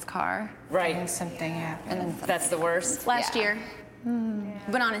the best car, right? And something happens. And then that's the worst. Last year.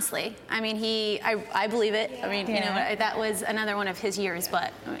 But honestly, I mean, I believe it. I mean, that was another one of his years,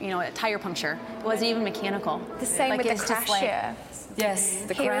 but, a tire puncture. It wasn't even mechanical. The same with the crash year. Yes,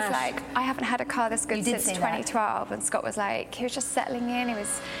 the he crash. was like, I haven't had a car this good You did since say that. 2012. And Scott was like, he was just settling in. He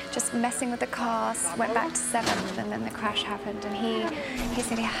was just messing with the car, went back to 7th, and then the crash happened. And he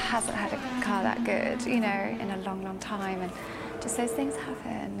said he hasn't had a car that good, in a long, long time. And just those things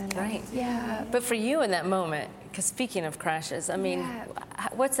happen. And right. Yeah. But for you in that moment, because speaking of crashes, I mean,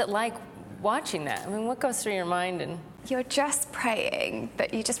 what's it like watching that? I mean, what goes through your mind? And you're just praying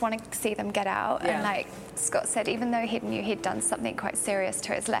that you just want to see them get out. And like Scott said, even though he knew he'd done something quite serious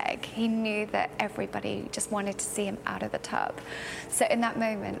to his leg, he knew that everybody just wanted to see him out of the tub. So in that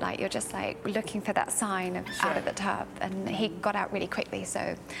moment, you're just looking for that sign of out of the tub. And he got out really quickly.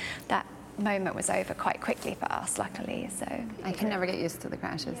 So that moment was over quite quickly for us, luckily. So I can never get used to the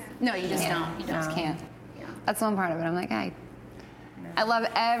crashes. No, you just don't. You just can't. That's one part of it. I'm like, I love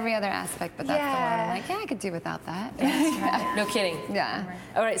every other aspect, but that's the one I'm like, I could do without that. No kidding. Yeah.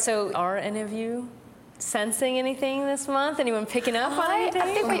 All right, so are any of you sensing anything this month? Anyone picking up on anything? I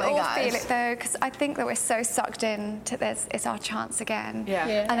think we all feel it though, because I think that we're so sucked in to this. It's our chance again.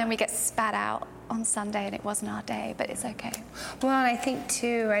 And then we get spat out on Sunday and it wasn't our day, but it's okay. Well, and I think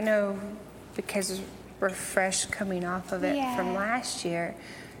too, I know because we're fresh coming off of it from last year,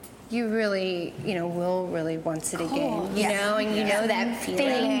 you really, Will really wants it again, and you know that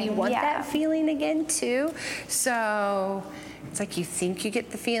feeling. You want that feeling again too. So it's like you think you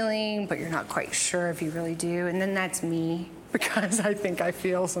get the feeling, but you're not quite sure if you really do. And then that's me, because I think I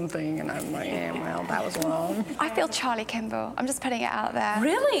feel something, and I'm like, well, that was wrong. I feel Charlie Kimball. I'm just putting it out there.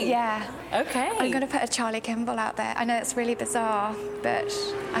 Really? Yeah. Okay. I'm going to put a Charlie Kimball out there. I know it's really bizarre, but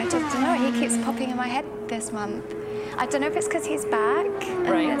I just don't know. He keeps popping in my head this month. I don't know if it's because he's back.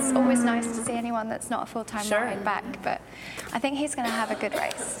 And it's always nice to see anyone that's not a full-time ride back, but I think he's going to have a good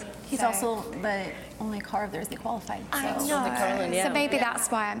race. He's also the only car of theirs they qualified. I know. So maybe that's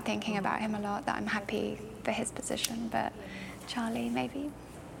why I'm thinking about him a lot, that I'm happy for his position, but Charlie, maybe.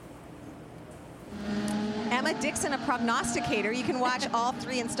 Emma Dixon, a prognosticator. You can watch all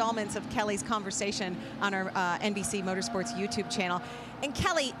 3 installments of Kelly's conversation on our NBC Motorsports YouTube channel. And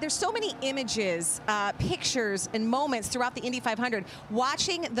Kelly, there's so many images, pictures, and moments throughout the Indy 500.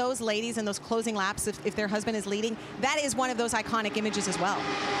 Watching those ladies in those closing laps, if their husband is leading, that is one of those iconic images as well.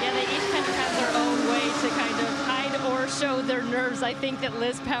 Yeah, they each kind of have their own way to kind of hide or show their nerves. I think that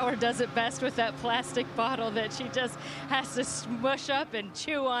Liz Power does it best with that plastic bottle that she just has to smush up and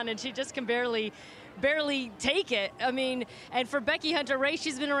chew on, and she just can barely take it. I mean, and for Becky Hunter-Reay,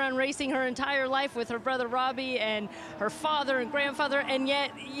 she's been around racing her entire life with her brother Robbie and her father and grandfather, and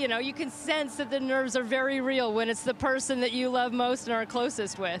yet, you can sense that the nerves are very real when it's the person that you love most and are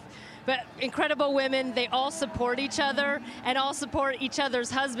closest with. But incredible women, they all support each other and all support each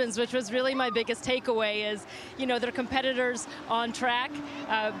other's husbands, which was really my biggest takeaway is, they're competitors on track,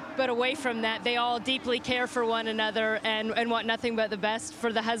 but away from that, they all deeply care for one another and want nothing but the best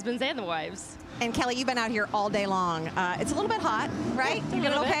for the husbands and the wives. And Kelly, you've been out here all day long. It's a little bit hot, right? You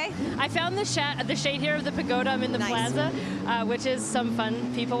feeling okay? I found the shade here of the pagoda. I'm in the plaza, which is some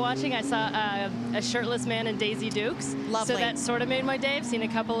fun people watching. I saw a shirtless man in Daisy Dukes. Lovely. So that sort of made my day. I've seen a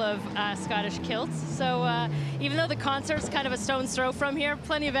couple of Scottish kilts. So even though the concert's kind of a stone's throw from here,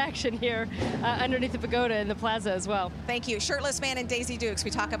 plenty of action here underneath the pagoda in the plaza as well. Thank you. Shirtless man in Daisy Dukes.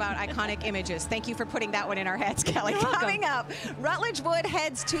 We talk about iconic images. Thank you for putting that one in our heads, Kelly. Coming up, Rutledge Wood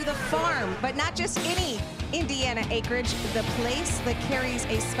heads to the farm, but not just any Indiana Acreage, the place that carries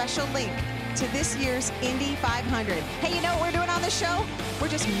a special link to this year's Indy 500. Hey, you know what we're doing on the show? We're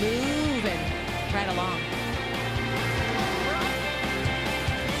just moving right along.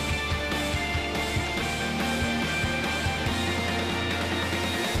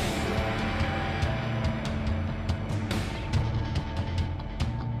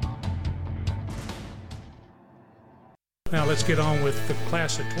 Now let's get on with the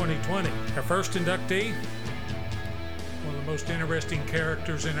class of 2020. Our first inductee, one of the most interesting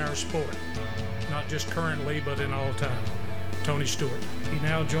characters in our sport, not just currently, but in all time, Tony Stewart. He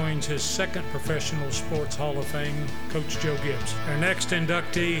now joins his second professional sports Hall of Fame, Coach Joe Gibbs. Our next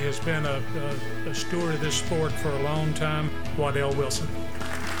inductee has been a steward of this sport for a long time, Waddell Wilson.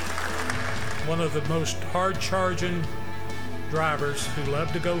 One of the most hard-charging drivers who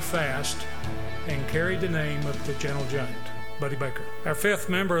loved to go fast and carried the name of the Gentle Giant, Buddy Baker. Our fifth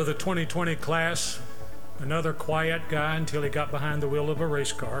member of the 2020 class, another quiet guy until he got behind the wheel of a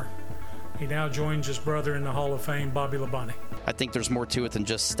race car. He now joins his brother in the Hall of Fame, Bobby Labonte. I think there's more to it than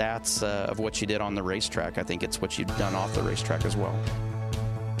just stats of what you did on the racetrack. I think it's what you've done off the racetrack as well.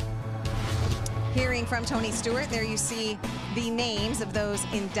 Hearing from Tony Stewart, there you see the names of those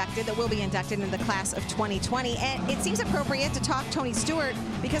inducted that will be inducted in the class of 2020. And it seems appropriate to talk Tony Stewart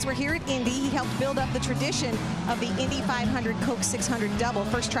because we're here at Indy. He helped build up the tradition of the Indy 500 Coke 600 double.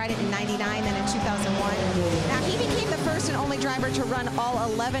 First tried it in '99, then in 2001. Now, he became the first and only driver to run all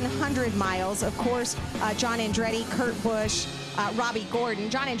 1,100 miles. Of course, John Andretti, Kurt Busch, Robbie Gordon.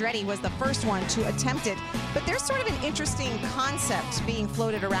 John Andretti was the first one to attempt it. But there's sort of an interesting concept being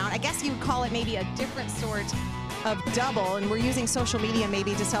floated around. I guess you would call it maybe a different sort of double, and we're using social media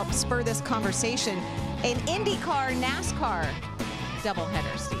maybe to help spur this conversation. An IndyCar, NASCAR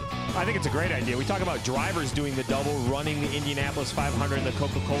doubleheader, Steve. I think it's a great idea. We talk about drivers doing the double, running the Indianapolis 500 and the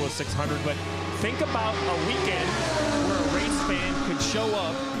Coca-Cola 600, but think about a weekend where a race fan could show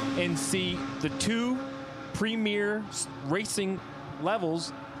up and see the two premier racing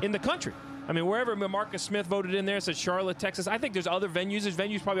levels in the country. I mean, wherever Marcus Smith voted in there, said Charlotte, Texas. I think there's other venues. There's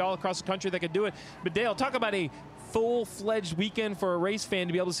venues probably all across the country that could do it. But Dale, talk about a full-fledged weekend for a race fan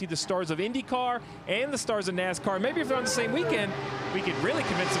to be able to see the stars of IndyCar and the stars of NASCAR. Maybe if they're on the same weekend, we could really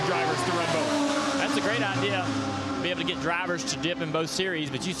convince some drivers to run both. That's a great idea, be able to get drivers to dip in both series.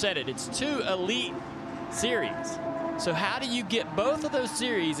 But you said it, it's two elite series. So how do you get both of those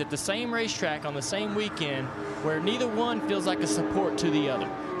series at the same racetrack on the same weekend where neither one feels like a support to the other?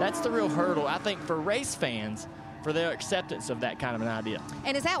 That's the real hurdle, I think, for race fans, for their acceptance of that kind of an idea.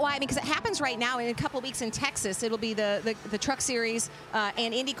 And is that why? Because it happens right now in a couple of weeks in Texas. It'll be the Truck Series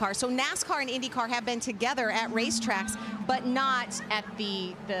and IndyCar. So NASCAR and IndyCar have been together at racetracks, but not at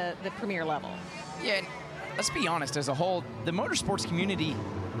the premier level. Yeah, and let's be honest, as a whole, the motorsports community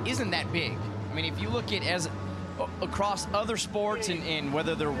isn't that big. I mean, if you look at as across other sports and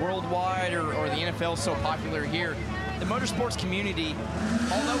whether they're worldwide or the NFL is so popular here, the motorsports community,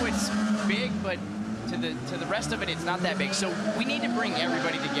 although it's big, but to the rest of it, it's not that big. So we need to bring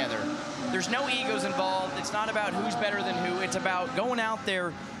everybody together. There's no egos involved. It's not about who's better than who. It's about going out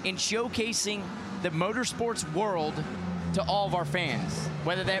there and showcasing the motorsports world to all of our fans,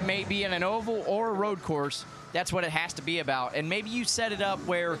 whether that may be in an oval or a road course. That's what it has to be about. And maybe you set it up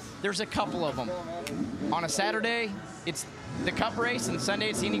where there's a couple of them. On a Saturday, it's the Cup race, and Sunday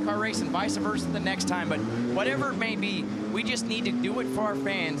it's the IndyCar race, and vice versa the next time. But whatever it may be, we just need to do it for our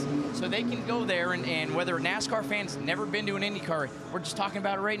fans so they can go there, and whether NASCAR fans never been to an IndyCar, we're just talking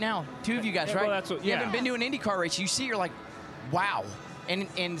about it right now. Two of you guys, right? Well, that's what, you haven't been to an IndyCar race. You see, you're like, wow. And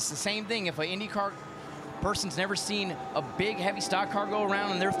it's the same thing. If an IndyCar person's never seen a big, heavy stock car go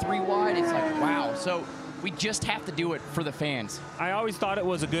around and they're three wide, it's like, wow. So we just have to do it for the fans. I always thought it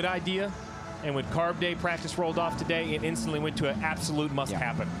was a good idea. And when Carb Day practice rolled off today, it instantly went to an absolute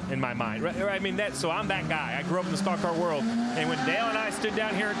must-happen in my mind. Right? I mean, so I'm that guy. I grew up in the stock car world. And when Dale and I stood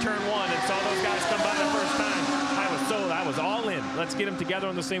down here in turn one and saw those guys come by the first time, I was all in. Let's get them together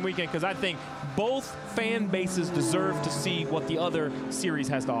on the same weekend, because I think both fan bases deserve to see what the other series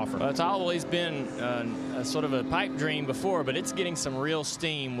has to offer. Well, it's always been a sort of a pipe dream before, but it's getting some real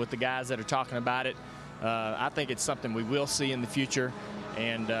steam with the guys that are talking about it. I think it's something we will see in the future.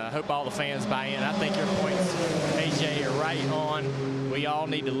 And I hope all the fans buy in. I think your points, AJ, are right on. We all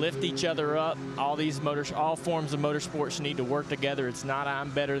need to lift each other up. All forms of motorsports need to work together. It's not I'm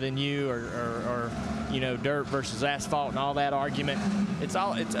better than you or you know, dirt versus asphalt and all that argument. It's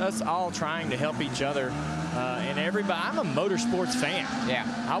us all trying to help each other. And everybody, I'm a motorsports fan. Yeah.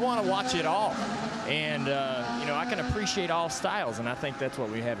 I want to watch it all. And, you know, I can appreciate all styles, and I think that's what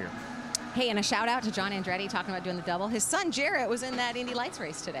we have here. Hey, and a shout out to John Andretti talking about doing the double. His son Jarrett was in that Indy Lights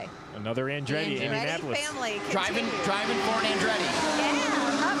race today. Another Andretti, Indianapolis. Family driving Ford Andretti.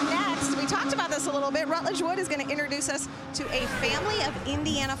 Yeah, up next, we talked about this a little bit. Rutledge Wood is going to introduce us to a family of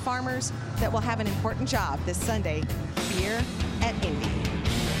Indiana farmers that will have an important job this Sunday here at Indy.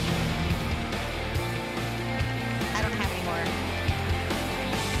 I don't have any more.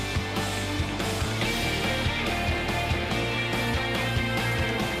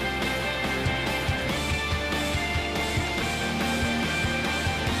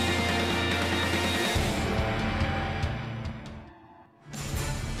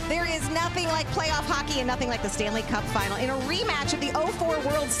 There is nothing like playoff hockey and nothing like the Stanley Cup Final. In a rematch of the 04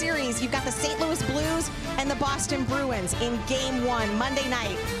 World Series, you've got the St. Louis Blues and the Boston Bruins in Game 1, Monday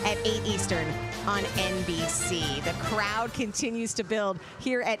night at 8 Eastern on NBC. The crowd continues to build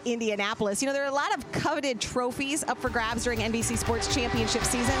here at Indianapolis. You know, there are a lot of coveted trophies up for grabs during NBC Sports Championship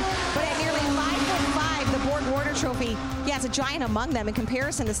season, but at nearly 5'5", the Borg Warner Trophy, yeah, it's a giant among them. In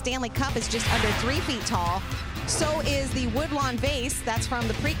comparison, the Stanley Cup is just under 3 feet tall. So is the Woodlawn Vase. That's from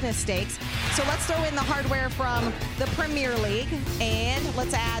the Preakness Stakes. So let's throw in the hardware from the Premier League, and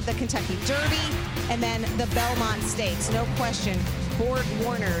let's add the Kentucky Derby, and then the Belmont Stakes. No question, Borg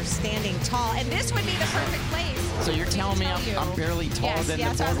Warner standing tall. And this would be the perfect place. So you're telling me I'm barely taller than the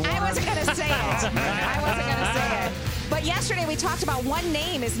Borg Warner? I wasn't going to say it. I wasn't going to say it. But yesterday we talked about one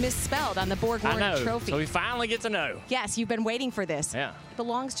name is misspelled on the Borg Warner Trophy. So we finally get to know. Yes, you've been waiting for this. Yeah. It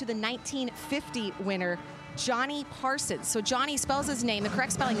belongs to the 1950 winner, Johnny Parsons. So Johnny spells his name. The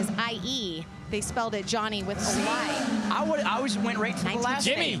correct spelling is I-E. They spelled it Johnny with a Y. I always went right to the last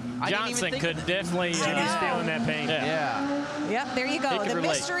Jimmy name. Johnson could definitely feeling that pain. Yeah. Yep, there you go. The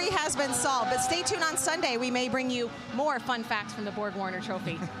mystery has been solved. But stay tuned on Sunday. We may bring you more fun facts from the Borg Warner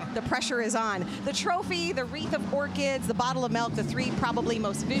Trophy. The pressure is on. The trophy, the wreath of orchids, the bottle of milk, the three probably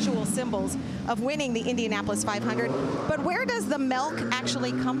most visual symbols of winning the Indianapolis 500. But where does the milk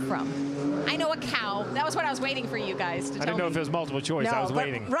actually come from? I know, a cow. That was what I was waiting for you guys to tell me. I didn't know if it was multiple choice. No, I was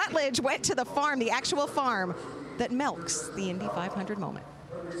waiting. Rutledge went to the farm, the actual farm that milks the Indy 500 moment.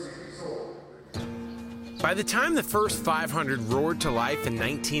 By the time the first 500 roared to life in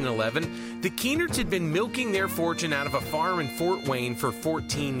 1911, the Keenerts had been milking their fortune out of a farm in Fort Wayne for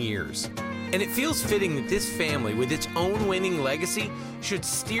 14 years. And it feels fitting that this family, with its own winning legacy, should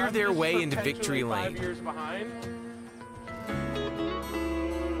steer their way into victory lane. 5 years behind.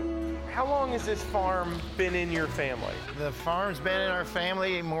 How long has this farm been in your family? The farm's been in our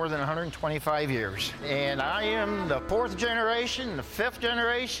family more than 125 years. And I am the 4th generation, the 5th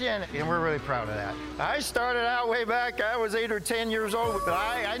generation, and we're really proud of that. I started out way back, I was 8 or 10 years old, but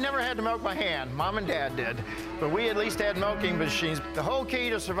I never had to milk by hand. Mom and Dad did. But we at least had milking machines. The whole key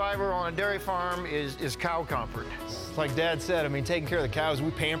to survival on a dairy farm is cow comfort. Like Dad said, I mean, taking care of the cows, we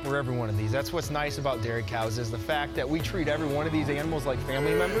pamper every one of these. That's what's nice about dairy cows, is the fact that we treat every one of these animals like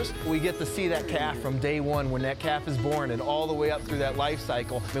family members. We get to see that calf from day one when that calf is born and all the way up through that life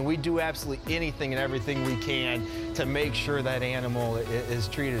cycle. I mean, we do absolutely anything and everything we can to make sure that animal is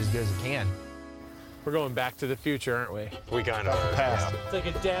treated as good as it can. We're going back to the future, aren't we? We kind of are. Past. It's like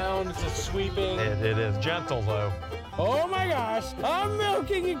a down, it's a sweeping. It is gentle, though. Oh my gosh, I'm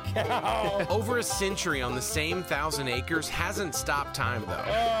milking a cow. Over a century on the same 1,000 acres hasn't stopped time, though.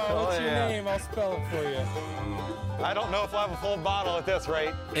 Oh, what's your name? I'll spell it for you. I don't know if I'll have a full bottle at this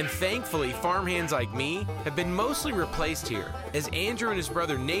rate. And thankfully, farmhands like me have been mostly replaced here, as Andrew and his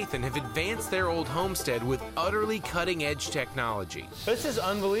brother Nathan have advanced their old homestead with utterly cutting-edge technology. This is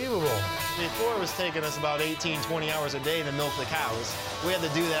unbelievable. Before it was taking us about 18, 20 hours a day to milk the cows. We had to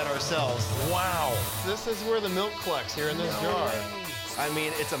do that ourselves. Wow. This is where the milk collects, here in this jar. I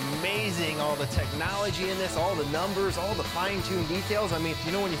mean, it's amazing, all the technology in this, all the numbers, all the fine-tuned details. I mean,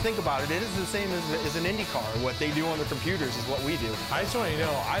 you know, when you think about it, it is the same as an IndyCar. What they do on the computers is what we do. I just want you to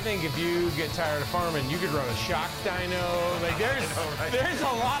know, I think if you get tired of farming, you could run a shock dyno. Like, there's a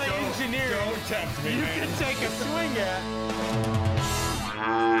lot of engineering Don't tempt me, you man. can take a swing at.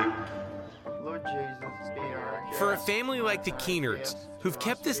 Lord Jesus, be our For a family like the Keenerts, who've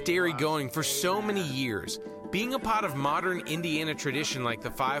kept this dairy going for so many years, being a part of modern Indiana tradition like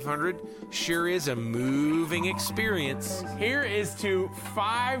the 500 sure is a moving experience. Here is to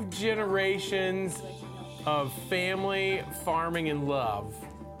 5 generations of family, farming, and love.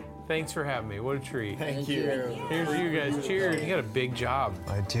 Thanks for having me. What a treat. Thank you. Here's to you guys. Cheers. You got a big job.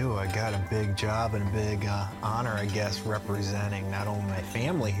 I do. I got a big job and a big honor, I guess, representing not only my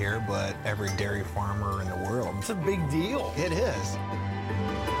family here, but every dairy farmer in the world. It's a big deal. It is.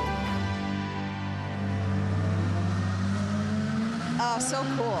 Oh, so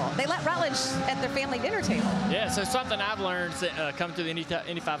cool. They let Rutledge at their family dinner table. Yeah, so something I've learned coming to the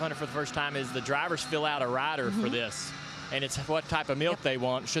Indy 500 for the first time is the drivers fill out a rider for this. And it's what type of milk they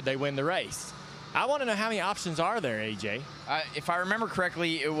want should they win the race. I want to know how many options are there, AJ? If I remember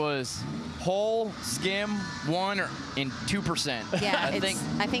correctly, it was whole, skim, 1, and 2%. Yeah, I think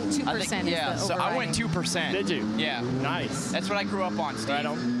 2% yeah, is the so I went overriding. 2%. Did you? Yeah. Nice. That's what I grew up on, Steve. Right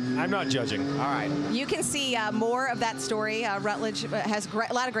on. I'm not judging. All right. You can see more of that story. Rutledge has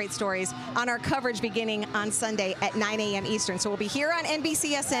a lot of great stories on our coverage beginning on Sunday at 9 a.m. Eastern. So we'll be here on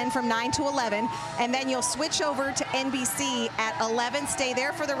NBCSN from 9 to 11, and then you'll switch over to NBC at 11, stay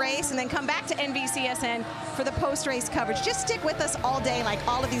there for the race, and then come back to NBCSN for the post-race coverage. Just stick with us all day like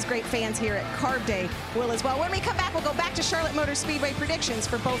all of these great fans here at Carb Day will as well. When we come back, we'll go back to Charlotte Motor Speedway predictions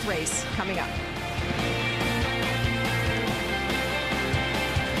for both races coming up.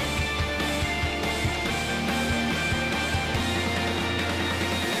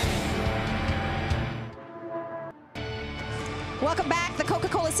 Welcome back. The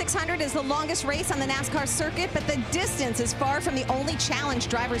Coca-Cola 600 is the longest race on the NASCAR circuit, but the distance is far from the only challenge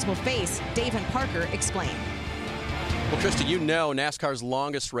drivers will face. Dave and Parker explain. Well, Krista, you know NASCAR's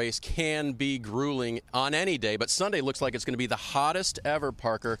longest race can be grueling on any day, but Sunday looks like it's going to be the hottest ever,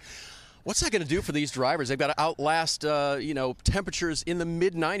 Parker. What's that going to do for these drivers? They've got to outlast, temperatures in the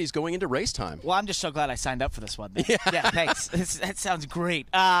mid-90s going into race time. Well, I'm just so glad I signed up for this one. Yeah, thanks. That sounds great.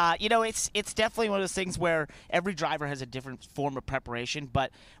 It's definitely one of those things where every driver has a different form of preparation, but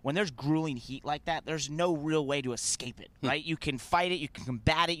when there's grueling heat like that, there's no real way to escape it, right? You can fight it, you can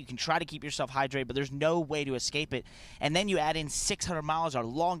combat it, you can try to keep yourself hydrated, but there's no way to escape it. And then you add in 600 miles, our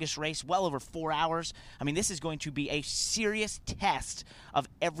longest race, well over 4 hours. I mean, this is going to be a serious test of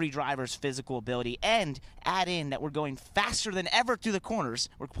every driver's physical ability, and add in that we're going faster than ever through the corners.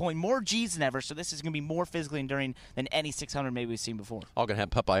 We're pulling more G's than ever, so this is going to be more physically enduring than any 600 maybe we've seen before. All going to have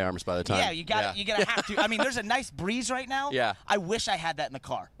Popeye arms by the time. Yeah, you're going to have to. I mean, there's a nice breeze right now. Yeah. I wish I had that in the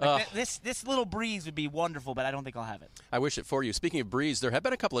car. This little breeze would be wonderful, but I don't think I'll have it. I wish it for you. Speaking of breeze, there have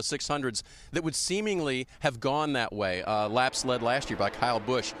been a couple of 600s that would seemingly have gone that way. Laps led last year by Kyle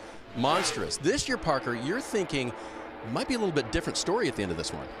Busch. Monstrous. This year, Parker, you're thinking might be a little bit different story at the end of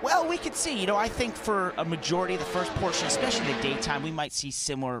this one. Well, we could see. I think for a majority of the first portion, especially the daytime, we might see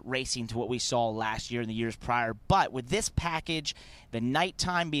similar racing to what we saw last year and the years prior. But with this package, the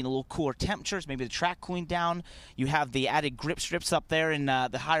nighttime being a little cooler temperatures, maybe the track cooling down, you have the added grip strips up there in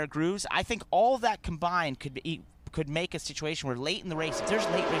the higher grooves. I think all of that combined could make a situation where late in the race, if there's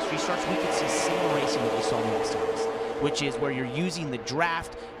late race restarts, we could see similar racing that we saw in the last race, which is where you're using the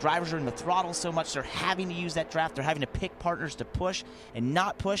draft. Drivers are in the throttle so much, they're having to use that draft. They're having to pick partners to push and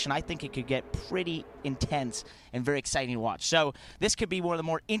not push, and I think it could get pretty intense and very exciting to watch. So this could be one of the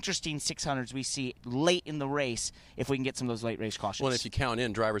more interesting 600s we see late in the race if we can get some of those late race cautions. Well, if you count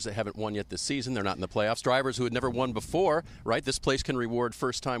in drivers that haven't won yet this season, they're not in the playoffs. Drivers who had never won before, right? This place can reward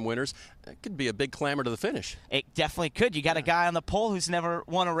first-time winners. It could be a big clamor to the finish. It definitely could. You got a guy on the pole who's never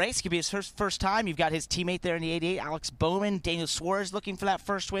won a race. It could be his first time. You've got his teammate there in the 88, Alex Bowman. Daniel Suarez looking for that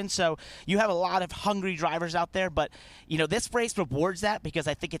first win. So you have a lot of hungry drivers out there. But, this race rewards that because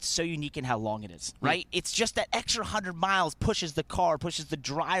I think it's so unique in how long it is, right? It's just that extra 100 miles pushes the car, pushes the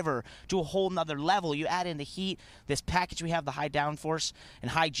driver to a whole nother level. You add in the heat, this package we have, the high downforce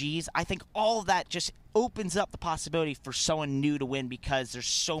and high Gs. I think all of that just opens up the possibility for someone new to win because there's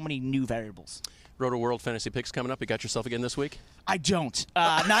so many new variables. Roto World Fantasy Picks coming up. You got yourself again this week? I don't.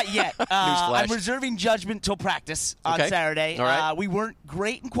 Not yet. I'm reserving judgment till practice on Saturday. All right. We weren't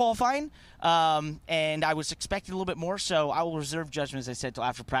great in qualifying, and I was expecting a little bit more, so I will reserve judgment, as I said, till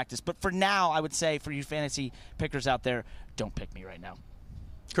after practice. But for now, I would say for you fantasy pickers out there, don't pick me right now.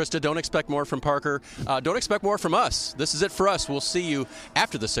 Krista, don't expect more from Parker. Don't expect more from us. This is it for us. We'll see you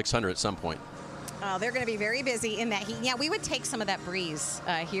after the 600 at some point. They're going to be very busy in that heat. Yeah, we would take some of that breeze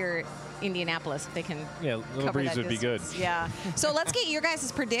here Indianapolis if they can little breeze would be good. Yeah. So let's get your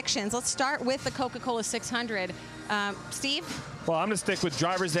guys' predictions. Let's start with the Coca-Cola 600. Steve? Well, I'm going to stick with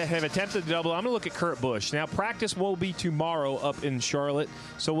drivers that have attempted the double. I'm going to look at Kurt Busch. Now, practice will be tomorrow up in Charlotte,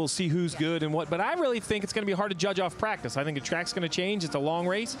 so we'll see who's good and what. But I really think it's going to be hard to judge off practice. I think the track's going to change. It's a long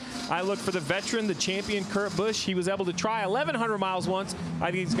race. I look for the veteran, the champion, Kurt Busch. He was able to try 1,100 miles once.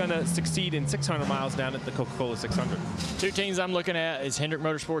 I think he's going to succeed in 600 miles down at the Coca-Cola 600. Two teams I'm looking at is Hendrick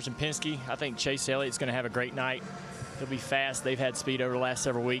Motorsports and Penske. I think Chase Elliott's going to have a great night. He'll be fast. They've had speed over the last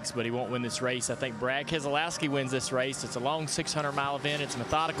several weeks, but he won't win this race. I think Brad Keselowski wins this race. It's a long 600-mile event. It's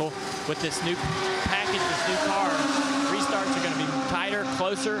methodical. With this new package, this new car, restarts are going to be tighter,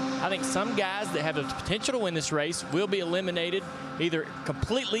 closer. I think some guys that have the potential to win this race will be eliminated either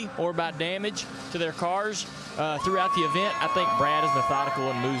completely or by damage to their cars. throughout the event, I think Brad is methodical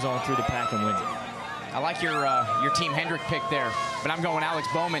and moves on through the pack and wins it. I like your Team Hendrick pick there, but I'm going Alex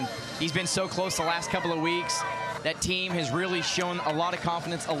Bowman. He's been so close the last couple of weeks. That team has really shown a lot of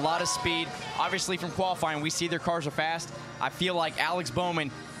confidence, a lot of speed. Obviously, from qualifying, we see their cars are fast. I feel like Alex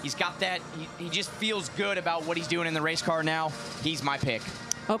Bowman, he's got that. He just feels good about what he's doing in the race car now. He's my pick.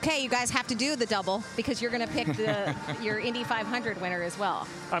 Okay, you guys have to do the double because you're going to pick your Indy 500 winner as well.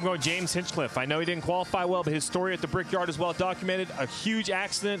 I'm going James Hinchcliffe. I know he didn't qualify well, but his story at the Brickyard is well documented. A huge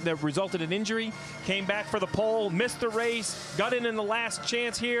accident that resulted in injury. Came back for the pole, missed the race, got in the last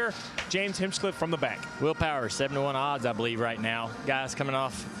chance here. James Hinchcliffe from the back. Will Power, 7-1 odds, I believe, right now. Guy's coming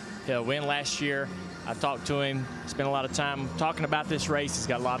off a win last year. I talked to him, spent a lot of time talking about this race. He's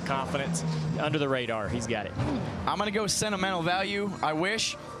got a lot of confidence. Under the radar, he's got it. I'm going to go sentimental value. I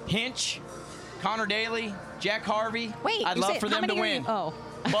wish Hinch, Connor Daly, Jack Harvey. Wait, I'd love for them to win. Oh.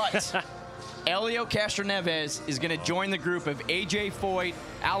 But Elio Castroneves is going to join the group of A.J. Foyt,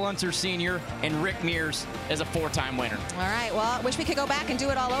 Al Unser Sr., and Rick Mears as a 4-time winner. All right, well, I wish we could go back and do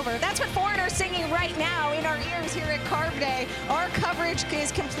it all over. That's what Foreigner's singing right now in our ears here at Carb Day. Our coverage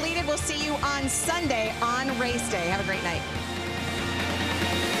is completed. We'll see you on Sunday on Race Day. Have a great night.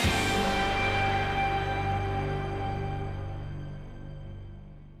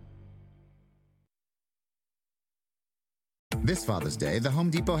 This Father's Day, the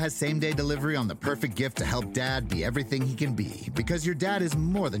Home Depot has same-day delivery on the perfect gift to help Dad be everything he can be. Because your dad is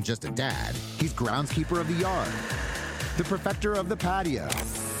more than just a dad. He's groundskeeper of the yard, the perfecter of the patio,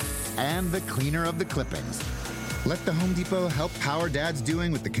 and the cleaner of the clippings. Let the Home Depot help power Dad's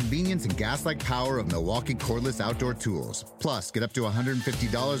doing with the convenience and gas-like power of Milwaukee cordless outdoor tools. Plus, get up to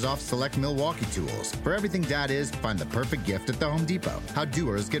 $150 off select Milwaukee tools. For everything Dad is, find the perfect gift at the Home Depot. How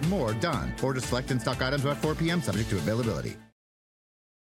doers get more done. Order select in-stock items by 4 p.m. subject to availability.